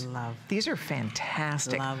hoops. Love. These are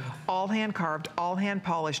fantastic. Love. All hand carved, all hand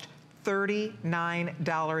polished,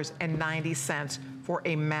 $39.90 for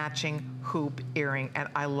a matching hoop earring, and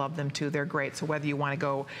I love them too. They're great. So whether you want to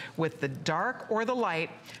go with the dark or the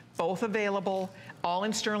light, both available, all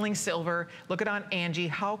in sterling silver. Look at on Angie,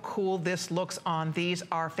 how cool this looks on. These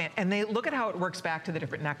are and they look at how it works back to the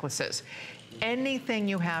different necklaces. Anything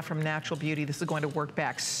you have from Natural Beauty, this is going to work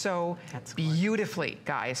back so beautifully,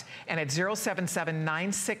 guys. And at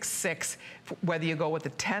 077966, whether you go with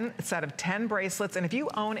the set of 10 bracelets, and if you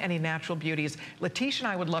own any Natural Beauties, Letitia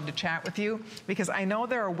and I would love to chat with you, because I know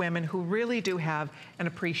there are women who really do have an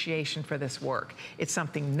appreciation for this work. It's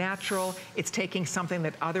something natural. It's taking something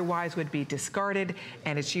that otherwise would be discarded,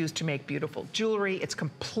 and it's used to make beautiful jewelry. It's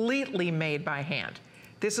completely made by hand.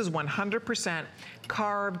 This is 100%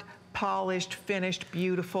 carved, polished, finished,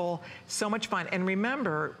 beautiful, so much fun. And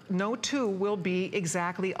remember, no two will be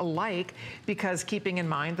exactly alike, because keeping in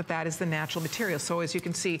mind that that is the natural material. So as you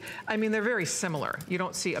can see, I mean, they're very similar. You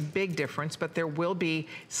don't see a big difference, but there will be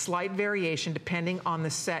slight variation depending on the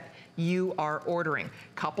set you are ordering.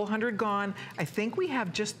 Couple hundred gone. I think we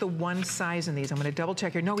have just the one size in these. I'm gonna double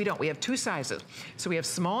check here. No, we don't. We have two sizes. So we have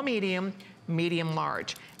small, medium, medium,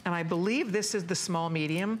 large. And I believe this is the small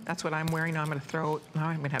medium. That's what I'm wearing. Now I'm gonna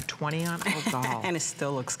have 20 on. Oh, God. And it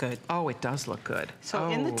still looks good. Oh, it does look good. So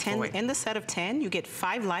in the set of 10, you get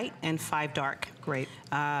 5 light and 5 dark. Great.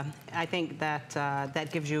 I think that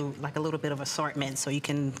that gives you like a little bit of assortment, so you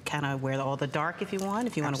can kind of wear all the dark if you want,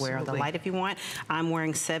 if you want to wear the light if you want. I'm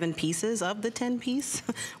wearing 7 pieces of the 10 piece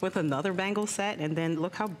with another bangle set, and then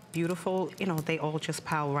look how beautiful, you know, they all just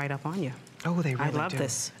pile right up on you. Oh, they really do. I love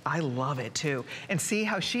this. I love it too. And see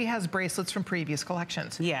how she has bracelets from previous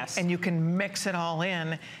collections. Yes. And you can mix it all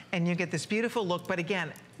in and you get this beautiful look. But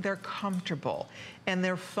again, they're comfortable and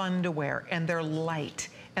they're fun to wear and they're light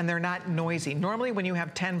and they're not noisy. Normally when you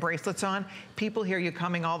have 10 bracelets on, people hear you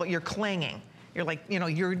coming you're clanging. You're like, you know,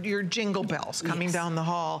 you're jingle bells coming down the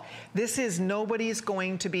hall. This is, nobody's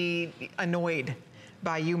going to be annoyed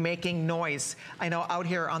by you making noise. I know out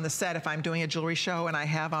here on the set, if I'm doing a jewelry show and I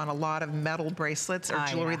have on a lot of metal bracelets or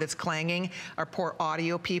jewelry that's clanging, our poor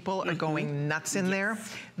audio people are going nuts in there.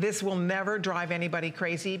 This will never drive anybody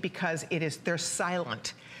crazy because they're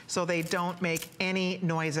silent. So they don't make any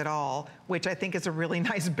noise at all, which I think is a really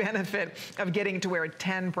nice benefit of getting to wear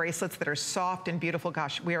 10 bracelets that are soft and beautiful.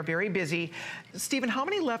 Gosh, we are very busy. Stephen, how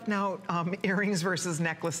many left now, earrings versus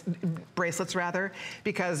bracelets rather?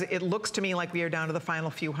 Because it looks to me like we are down to the final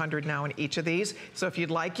few hundred now in each of these. So if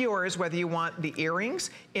you'd like yours, whether you want the earrings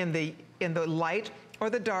in the light or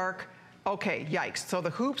the dark, okay, yikes. So the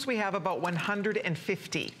hoops, we have about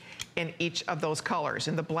 150 in each of those colors,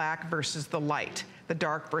 in the black versus the light, the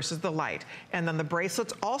dark versus the light. And then the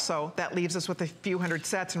bracelets also, that leaves us with a few hundred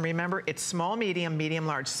sets. And remember, it's small, medium, medium,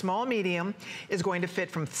 large. Small, medium is going to fit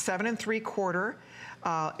from 7 3/4.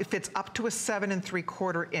 It fits up to a 7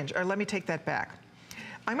 3/4 inch. Or let me take that back.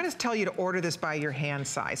 I'm gonna tell you to order this by your hand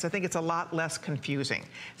size. I think it's a lot less confusing.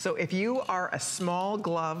 So if you are a small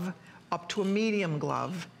glove up to a medium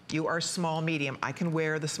glove, you are small, medium. I can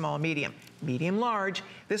wear the small, medium. Medium, large,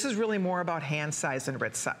 this is really more about hand size than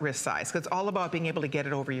wrist size, because it's all about being able to get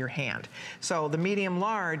it over your hand. So the medium,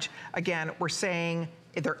 large, again, we're saying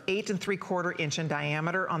they're 8 3/4 inch in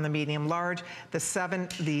diameter on the medium large.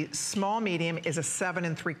 The small medium is a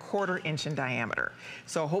 7 3/4 inch in diameter.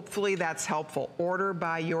 So hopefully that's helpful. Order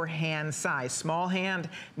by your hand size. Small hand,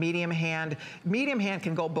 medium hand. Medium hand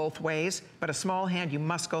can go both ways, but a small hand, you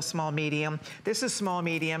must go small medium. This is small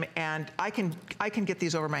medium, and I can get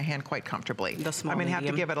these over my hand quite comfortably. The small I'm gonna medium.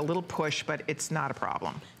 have to give it a little push, but it's not a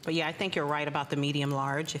problem. But yeah, I think you're right about the medium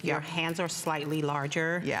large. If your hands are slightly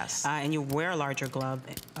larger, and you wear a larger glove,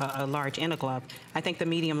 a large in a glove, I think the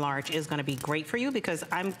medium large is going to be great for you, because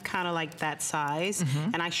I'm kind of like that size,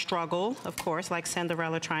 and I struggle, of course, like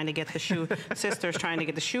Cinderella trying to get the shoe, sisters trying to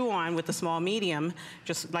get the shoe on with the small medium,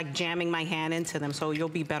 just like jamming my hand into them. So you'll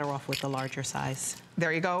be better off with the larger size.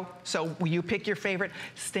 There you go. So you pick your favorite.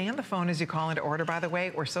 Stay on the phone as you call in to order, by the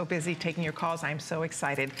way. We're so busy taking your calls. I'm so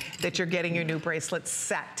excited that you're getting your new bracelet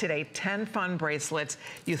set today. 10 fun bracelets.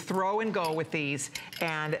 You throw and go with these,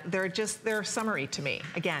 and they're summery to me.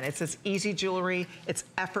 Again, it's this easy jewelry. It's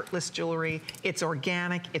effortless jewelry. It's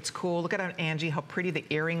organic. It's cool. Look at Angie, how pretty the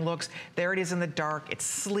earring looks. There it is in the dark. It's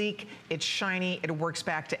sleek. It's shiny. It works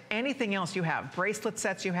back to anything else you have. Bracelet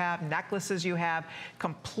sets you have, necklaces you have.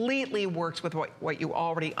 Completely works with what you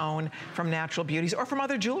already own from Natural Beauties or from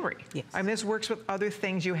other jewelry. Yes. I mean, this works with other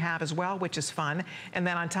things you have as well, which is fun. And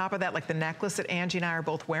then on top of that, like the necklace that Angie and I are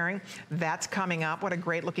both wearing, that's coming up. What a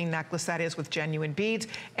great looking necklace that is with genuine beads.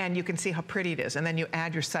 And you can see how pretty it is. And then you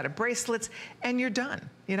add your set of bracelets and you're done.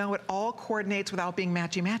 You know, it all coordinates without being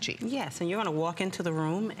matchy-matchy. Yes, and you're gonna walk into the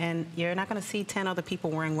room and you're not gonna see 10 other people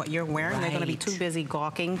wearing what you're wearing. Right. They're gonna be too busy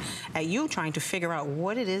gawking at you trying to figure out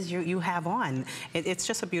what it is you have on. It's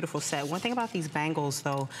just a beautiful set. One thing about these bangles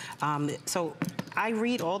though, so I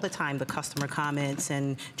read all the time the customer comments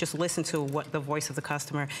and just listen to what the voice of the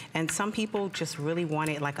customer, and some people just really want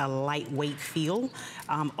it like a lightweight feel.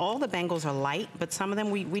 All the bangles are light, but some of them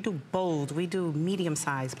we do bold, we do medium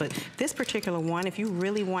size, but this particular one, if you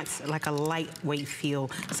really want like a lightweight feel,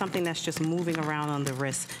 something that's just moving around on the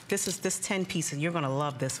wrist, this 10 pieces, you're gonna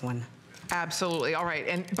love this one. Absolutely. All right.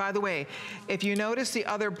 And by the way, if you notice the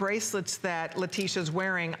other bracelets that Letitia's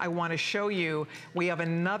wearing, I want to show you, we have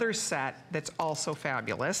another set that's also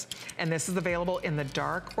fabulous. And this is available in the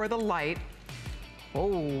dark or the light. Whoa,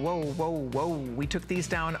 whoa, whoa, whoa. We took these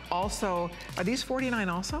down also. Are these $49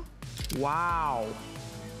 also? Wow.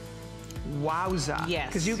 Wowza. Yes.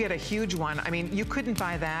 Because you get a huge one. I mean, you couldn't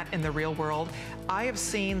buy that in the real world. I have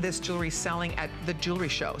seen this jewelry selling at the jewelry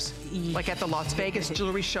shows, like at the Las Vegas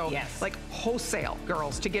jewelry show, yes. like wholesale,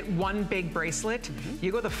 girls, to get one big bracelet.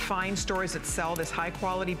 You go to the fine stores that sell this high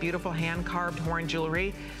quality, beautiful hand-carved horn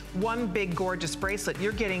jewelry, one big gorgeous bracelet.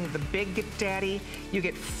 You're getting the big daddy. You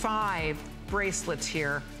get 5 bracelets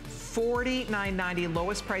here, $49.90,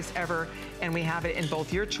 lowest price ever, and we have it in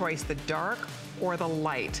both your choice, the dark or the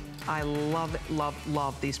light. I love, love,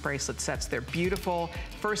 love these bracelet sets. They're beautiful.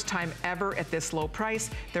 First time ever at this low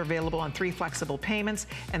price. They're available on 3 flexible payments,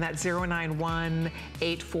 and that's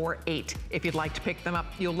 091848. If you'd like to pick them up,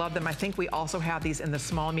 you'll love them. I think we also have these in the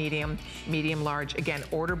small, medium, large. Again,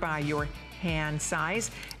 order by your hand size,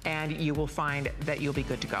 and you will find that you'll be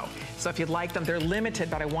good to go. So if you'd like them, they're limited,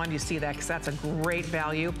 but I wanted you to see that because that's a great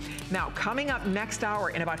value. Now, coming up next hour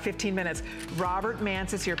in about 15 minutes, Robert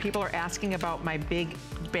Mance is here. People are asking about my big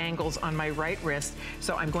bangles on my right wrist,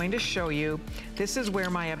 so I'm going to show you. This is where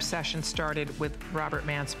my obsession started with Robert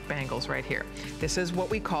Mance bangles right here. This is what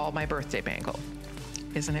we call my birthday bangle.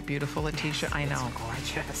 Isn't it beautiful, Letitia? I know.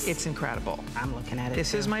 It's gorgeous. It's incredible. I'm looking at it.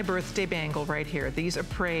 This is my birthday bangle right here. These are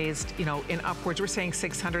praised, you know, in upwards. We're saying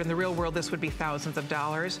 600. In the real world, this would be thousands of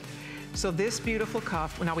dollars. So this beautiful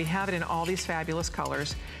cuff, now we have it in all these fabulous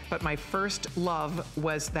colors, but my first love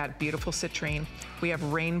was that beautiful citrine. We have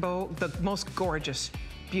rainbow, the most gorgeous,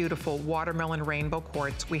 beautiful watermelon rainbow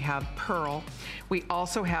quartz. We have pearl. We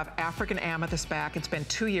also have African amethyst back. It's been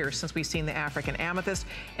 2 years since we've seen the African amethyst.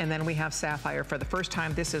 And then we have sapphire for the first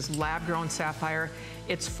time. This is lab-grown sapphire.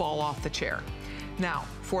 It's fall off the chair. Now,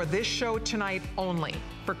 for this show tonight only,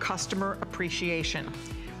 for customer appreciation,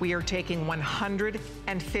 we are taking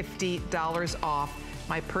 $150 off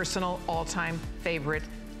my personal all-time favorite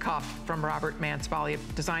cuff from Robert Mance Volley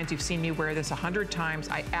Designs. You've seen me wear this 100 times.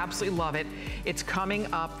 I absolutely love it. It's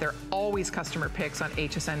coming up. They're always customer picks on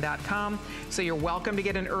hsn.com. So you're welcome to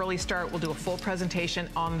get an early start. We'll do a full presentation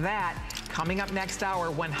on that. Coming up next hour,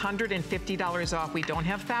 $150 off. We don't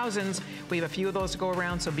have thousands. We have a few of those to go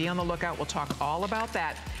around, so be on the lookout. We'll talk all about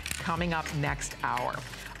that coming up next hour.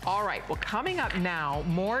 All right, well, coming up now,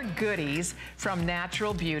 more goodies from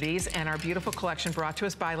Natural Beauties and our beautiful collection brought to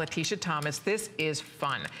us by Letitia Thomas. This is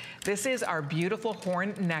fun. This is our beautiful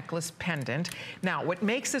horn necklace pendant. Now, what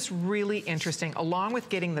makes this really interesting, along with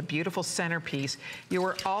getting the beautiful centerpiece, you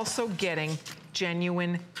are also getting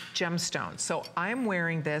genuine gemstones. So I'm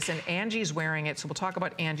wearing this, and Angie's wearing it, so we'll talk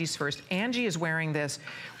about Angie's first. Angie is wearing this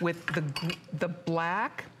with the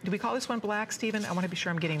black. Do we call this one black, Stephen? I want to be sure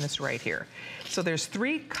I'm getting this right here. So there's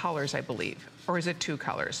 3 colors, I believe, or is it 2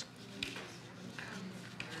 colors?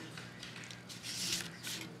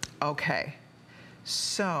 Okay,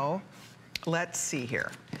 so let's see here.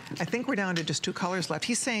 I think we're down to just 2 colors left.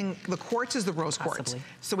 He's saying the quartz is the rose quartz,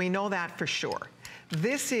 so we know that for sure.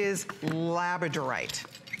 This is labradorite.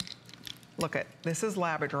 Look at, this is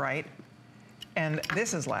labradorite, and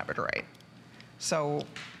this is labradorite. So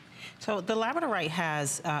the labradorite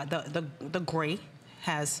has the gray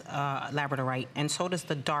has labradorite, and so does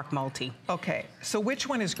the dark multi. Okay, so which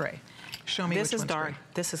one is gray? Show me This which is dark. Gray.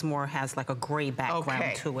 This is more, has like a gray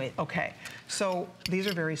background to it. Okay, so these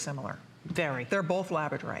are very similar. Very. They're both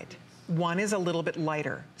labradorite. One is a little bit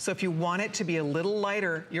lighter. So if you want it to be a little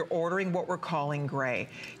lighter, you're ordering what we're calling gray.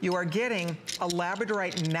 You are getting a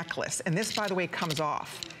labradorite necklace, and this, by the way, comes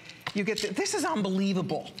off. You get, this is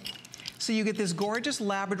unbelievable. So you get this gorgeous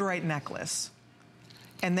labradorite necklace,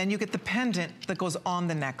 and then you get the pendant that goes on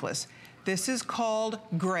the necklace. This is called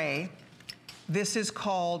gray. This is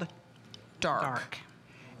called dark.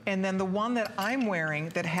 And then the one that I'm wearing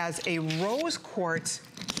that has a rose quartz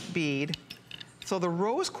bead, so the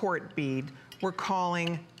rose quartz bead, we're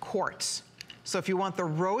calling quartz. So if you want the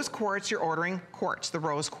rose quartz, you're ordering quartz, the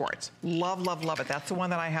rose quartz. Love, love, love it. That's the one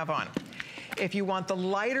that I have on. If you want the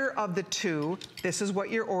lighter of the two, this is what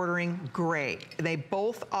you're ordering, gray. They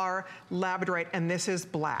both are labradorite, and this is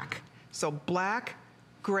black. So black,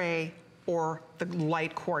 gray, or the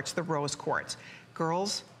light quartz, the rose quartz.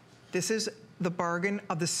 Girls, this is the bargain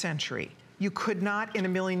of the century. You could not in a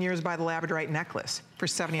million years buy the labradorite necklace for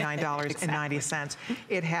 $79.90. Exactly.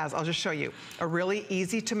 It has, I'll just show you, a really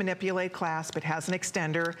easy to manipulate clasp. It has an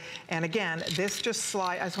extender. And again, this just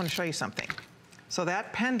slides, I just want to show you something. So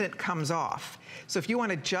that pendant comes off. So if you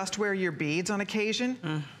want to just wear your beads on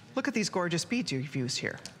occasion, look at these gorgeous beads you've used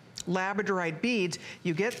here. Labradorite beads,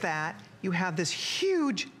 you get that. You have this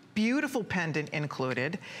huge, beautiful pendant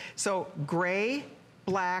included. So gray,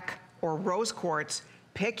 black, or rose quartz,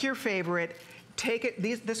 pick your favorite, take it.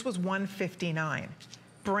 This was $159.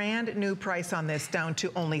 Brand new price on this, down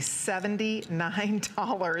to only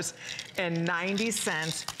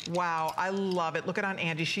 $79.90. Wow, I love it. Look at Aunt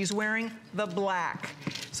Angie, she's wearing the black.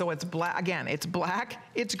 So it's black, again, it's black,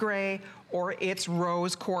 it's gray, or it's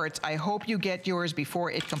rose quartz. I hope you get yours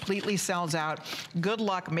before it completely sells out. Good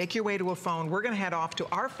luck, make your way to a phone. We're gonna head off to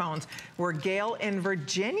our phones where Gail in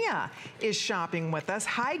Virginia is shopping with us.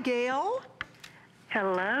 Hi, Gail.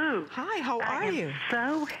 Hello. Hi, how are you? I am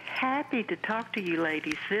so happy to talk to you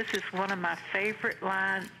ladies. This is one of my favorite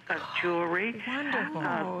lines of jewelry.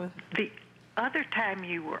 Wonderful. The other time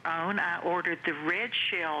you were on, I ordered the red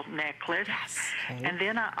shell necklace. Yes. Okay. And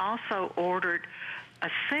then I also ordered a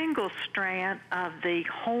single strand of the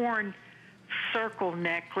horn circle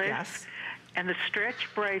necklace. Yes. And the stretch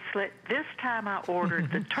bracelet. This time I ordered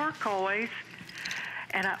the turquoise,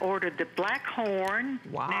 and I ordered the black horn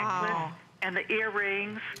necklace and the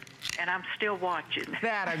earrings, and I'm still watching.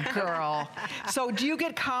 That a girl. So do you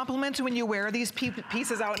get compliments when you wear these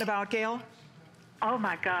pieces out and about, Gail? Oh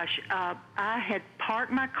my gosh, I had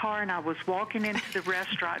parked my car and I was walking into the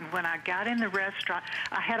restaurant, and when I got in the restaurant,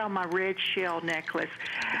 I had on my red shell necklace,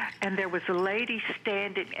 and there was a lady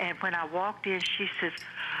standing, and when I walked in, she says,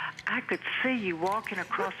 I could see you walking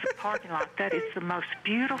across the parking lot. That is the most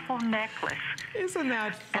beautiful necklace. Isn't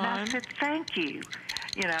that fun? And I said, thank you.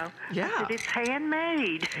 You know, yeah. I said, it's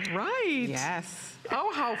handmade. Right. Yes.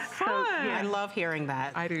 Oh, how fun. So, yeah. I love hearing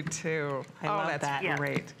that. I do too. I love that's that.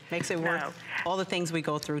 Great. Makes it worth all the things we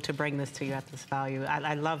go through to bring this to you at this value.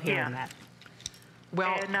 I love hearing that.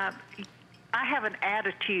 Well, and I have an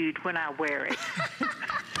attitude when I wear it.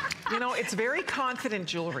 You know, it's very confident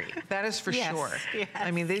jewelry. That is for sure. Yes. I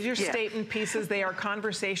mean, these are statement pieces. They are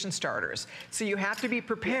conversation starters. So you have to be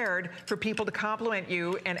prepared for people to compliment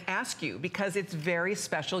you and ask you, because it's very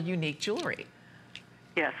special, unique jewelry.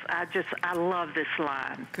 Yes, I love this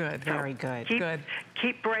line. Good. So very good.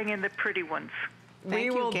 Keep bringing the pretty ones. We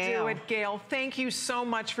will do it, Gail. Thank you so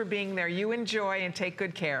much for being there. You enjoy and take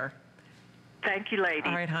good care. Thank you, lady.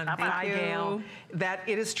 All right, hon. Bye, Gail. That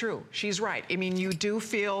it is true. She's right. I mean, you do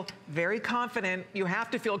feel very confident. You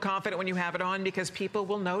have to feel confident when you have it on, because people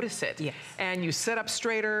will notice it. Yes. And you sit up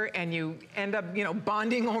straighter, and you end up, you know,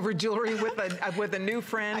 bonding over jewelry with a new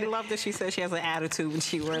friend. I love that she says she has an attitude when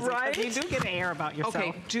she wears it. Right? You do get an air about yourself.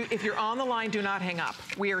 Okay. If you're on the line, do not hang up.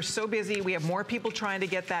 We are so busy. We have more people trying to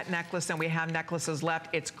get that necklace than we have necklaces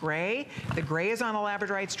left. It's gray. The gray is on a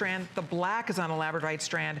labradorite strand. The black is on a labradorite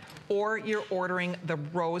strand. Or you're ordering the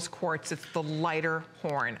rose quartz. It's the lighter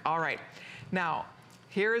horn. All right. Now,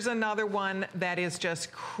 here's another one that is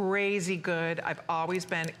just crazy good. I've always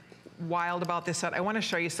been wild about this set. I want to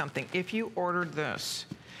show you something. If you ordered this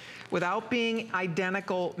without being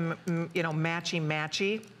identical, you know,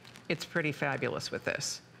 matchy-matchy, it's pretty fabulous with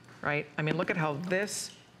this, right? I mean, look at how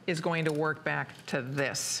this is going to work back to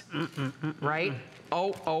this, right?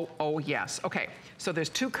 Oh, yes. Okay, so there's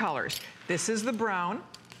two colors. This is the brown,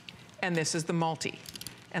 and this is the multi.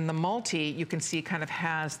 And the multi, you can see, kind of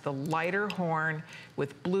has the lighter horn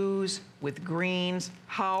with blues, with greens.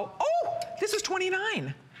 This is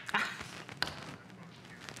 $29.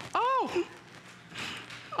 Oh,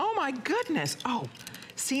 Oh my goodness. Oh,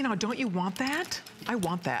 see now, don't you want that? I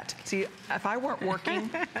want that. See, if I weren't working,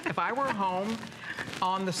 if I were home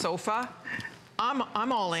on the sofa,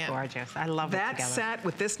 I'm all in. Gorgeous. I love that together. set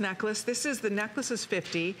with this necklace. The necklace is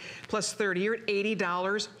 $50 plus $30. You're at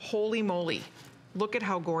 $80. Holy moly. Look at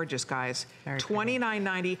how gorgeous, guys.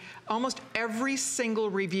 $29.90. Almost every single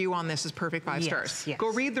review on this is perfect 5 stars. Yes.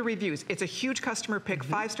 Go read the reviews. It's a huge customer pick.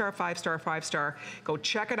 5-star, 5-star, 5-star. Go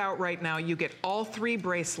check it out right now. You get all 3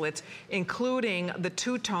 bracelets, including the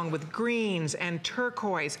two-tone with greens and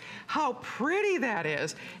turquoise. How pretty that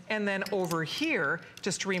is. And then over here,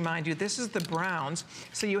 just to remind you, this is the browns.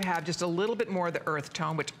 So you have just a little bit more of the earth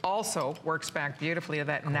tone, which also works back beautifully to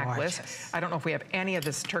that necklace. I don't know if we have any of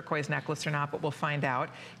this turquoise necklace or not, but we'll find out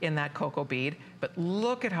in that cocoa bead. But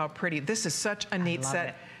look at how pretty. This is such a neat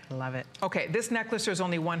set. Love it. Okay, this necklace, there's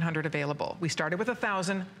only 100 available. We started with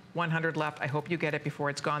 1,000, 100 left. I hope you get it before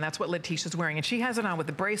it's gone. That's what Letitia's wearing. And she has it on with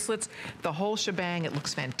the bracelets, the whole shebang. It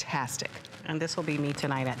looks fantastic. And this will be me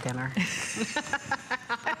tonight at dinner.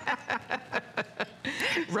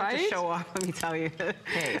 Right? To show off, let me tell you.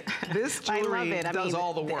 Hey, this jewelry does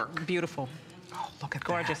all the work. Beautiful. Oh, look at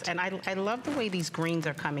gorgeous. that. And I love the way these greens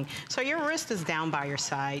are coming. So your wrist is down by your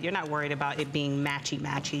side. You're not worried about it being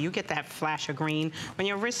matchy-matchy. You get that flash of green. When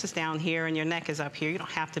your wrist is down here and your neck is up here, you don't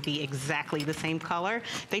have to be exactly the same color.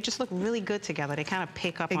 They just look really good together. They kind of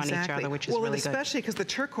pick up on each other, which is really good. Well, especially because the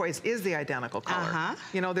turquoise is the identical color.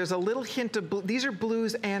 You know, there's a little hint of blue. These are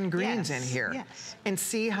blues and greens in here. Yes. And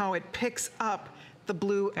see how it picks up the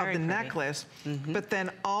blue of the necklace, but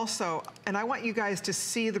then also, and I want you guys to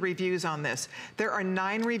see the reviews on this. There are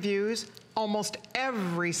 9 reviews. Almost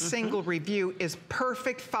every single review is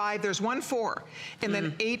perfect 5. There's 1 4, and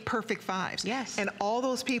then 8 perfect 5s. Yes. And all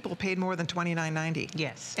those people paid more than $29.90.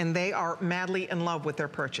 Yes. And they are madly in love with their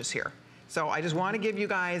purchase here. So I just want to give you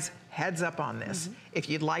guys heads up on this. If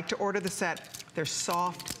you'd like to order the set, they're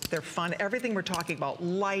soft, they're fun. Everything we're talking about,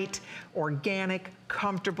 light, organic,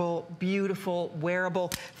 comfortable, beautiful,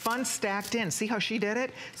 wearable, fun stacked in. See how she did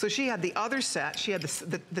it? So she had the other set, she had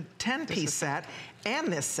the 10-piece set and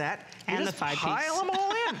this set. And the 5-piece. Pile them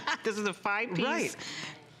all in. This is a 5-piece. Right.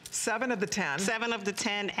 7 of the 10. 7 of the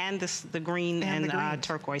 10 and the green and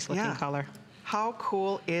turquoise looking color. How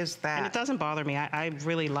cool is that? And it doesn't bother me. I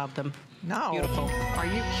really love them. No. Beautiful. Are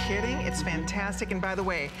you kidding? It's fantastic. And by the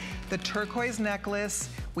way, the turquoise necklace,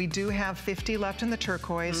 we do have 50 left in the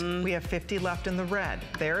turquoise. We have 50 left in the red.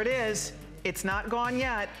 There it is. It's not gone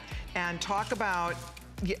yet. And talk about,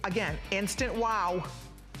 again, instant wow.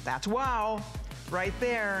 That's wow. Right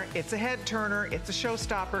there, it's a head turner, it's a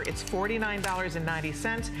showstopper, it's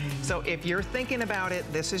 $49.90. So if you're thinking about it,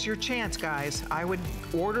 this is your chance, guys. I would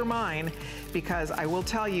order mine because I will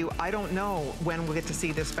tell you, I don't know when we'll get to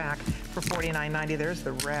see this back for $49.90. There's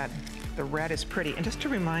the red. The red is pretty. And just to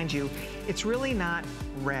remind you, it's really not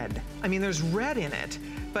red. I mean, there's red in it,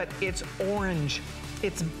 but it's orange,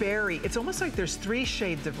 it's berry. It's almost like there's 3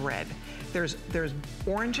 shades of red. There's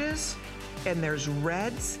oranges, and there's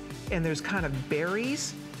reds, and there's kind of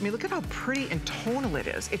berries. I mean, look at how pretty and tonal it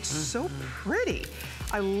is. It's so pretty.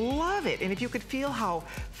 I love it. And if you could feel how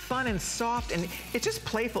fun and soft, and it's just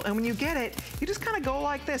playful. And when you get it, you just kind of go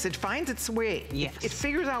like this. It finds its way. Yes. It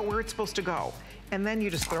figures out where it's supposed to go. And then you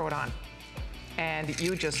just throw it on. And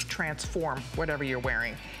you just transform whatever you're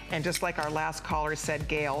wearing. And just like our last caller said,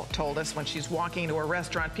 Gail told us when she's walking into a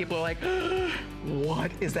restaurant, people are like,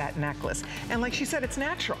 what is that necklace? And like she said, it's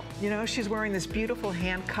natural. You know, she's wearing this beautiful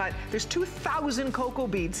hand cut. There's 2,000 cocoa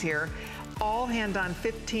beads here, all hand done,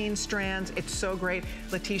 15 strands. It's so great.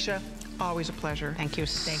 Letitia, always a pleasure. Thank you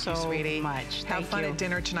Thank so you, sweetie. much. Have fun at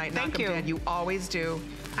dinner tonight. Thank you. Dead. You always do.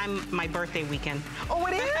 My birthday weekend. Oh,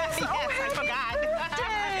 it is? Yes, I forgot.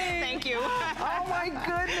 Birthday. Thank you. Oh my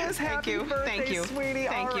goodness, happy birthday, Thank you. sweetie.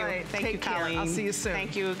 Thank All you. right, Thank you, take care. Colleen. I'll see you soon.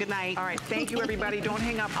 Thank you. Good night. All right, thank you, everybody. Don't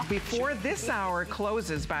hang up. Before this hour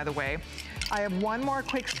closes, by the way, I have one more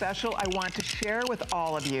quick special I want to share with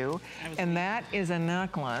all of you, and that is a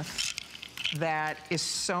necklace that is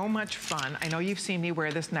so much fun. I know you've seen me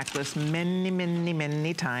wear this necklace many, many,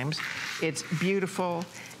 many times. It's beautiful.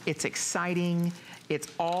 It's exciting. It's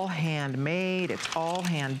all handmade, it's all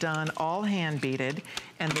hand done, all hand beaded.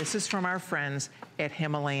 And this is from our friends at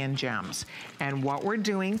Himalayan Gems. And what we're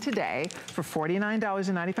doing today for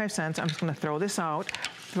 $49.95, I'm just gonna throw this out.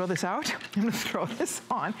 I'm gonna throw this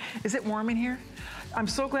on. Is it warm in here? I'm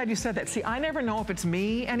so glad you said that. See, I never know if it's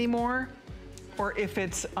me anymore or if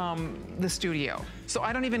it's the studio. So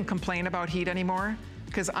I don't even complain about heat anymore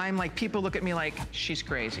because I'm like, people look at me like, she's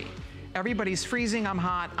crazy. Everybody's freezing, I'm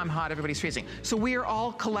hot, everybody's freezing. So we are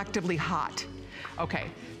all collectively hot. Okay,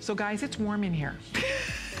 so guys, it's warm in here.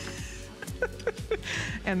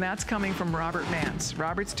 And that's coming from Robert Mance.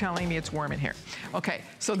 Robert's telling me it's warm in here. Okay,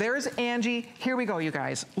 so there's Angie. Here we go, you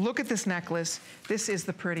guys. Look at this necklace. This is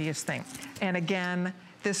the prettiest thing. And again,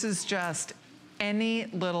 this is just any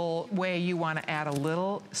little way you want to add a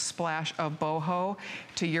little splash of boho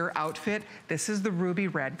to your outfit. This is the ruby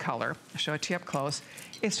red color. I'll show it to you up close.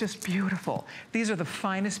 It's just beautiful. These are the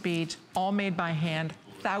finest beads, all made by hand.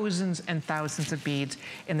 Thousands and thousands of beads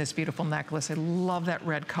in this beautiful necklace. I love that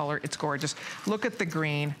red color. It's gorgeous. Look at the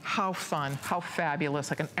green. How fun, how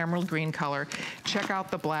fabulous, like an emerald green color. Check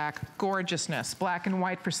out the black, gorgeousness. Black and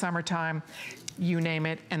white for summertime, you name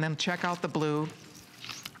it. And then check out the blue.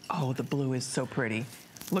 Oh, the blue is so pretty.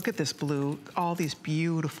 Look at this blue, all these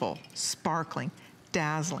beautiful, sparkling,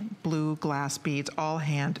 dazzling blue glass beads,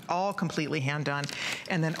 all completely hand done.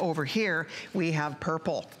 And then over here, we have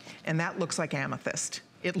purple, and that looks like amethyst.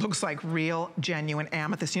 It looks like real, genuine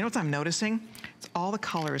amethyst. You know what I'm noticing? It's all the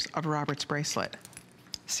colors of Robert's bracelet.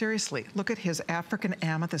 Seriously, look at his African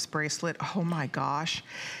amethyst bracelet. Oh my gosh.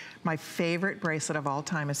 My favorite bracelet of all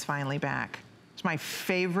time is finally back. It's my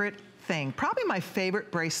favorite thing. Probably my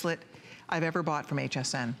favorite bracelet I've ever bought from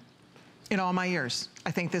HSN. In all my years,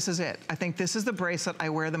 I think this is it. I think this is the bracelet I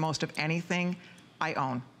wear the most of anything I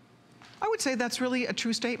own. I would say that's really a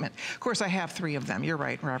true statement. Of course, I have 3 of them. You're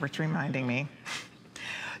right, Robert's reminding me.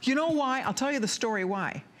 You know why? I'll tell you the story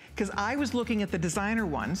why. Because I was looking at the designer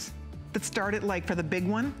ones that started like, for the big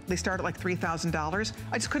one, they start at like $3,000.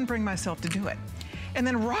 I just couldn't bring myself to do it. And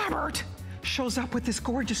then Robert shows up with this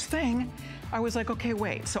gorgeous thing. I was like, okay,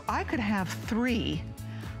 wait. So I could have 3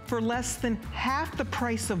 for less than half the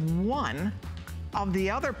price of one of the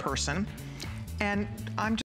other person. And I'm just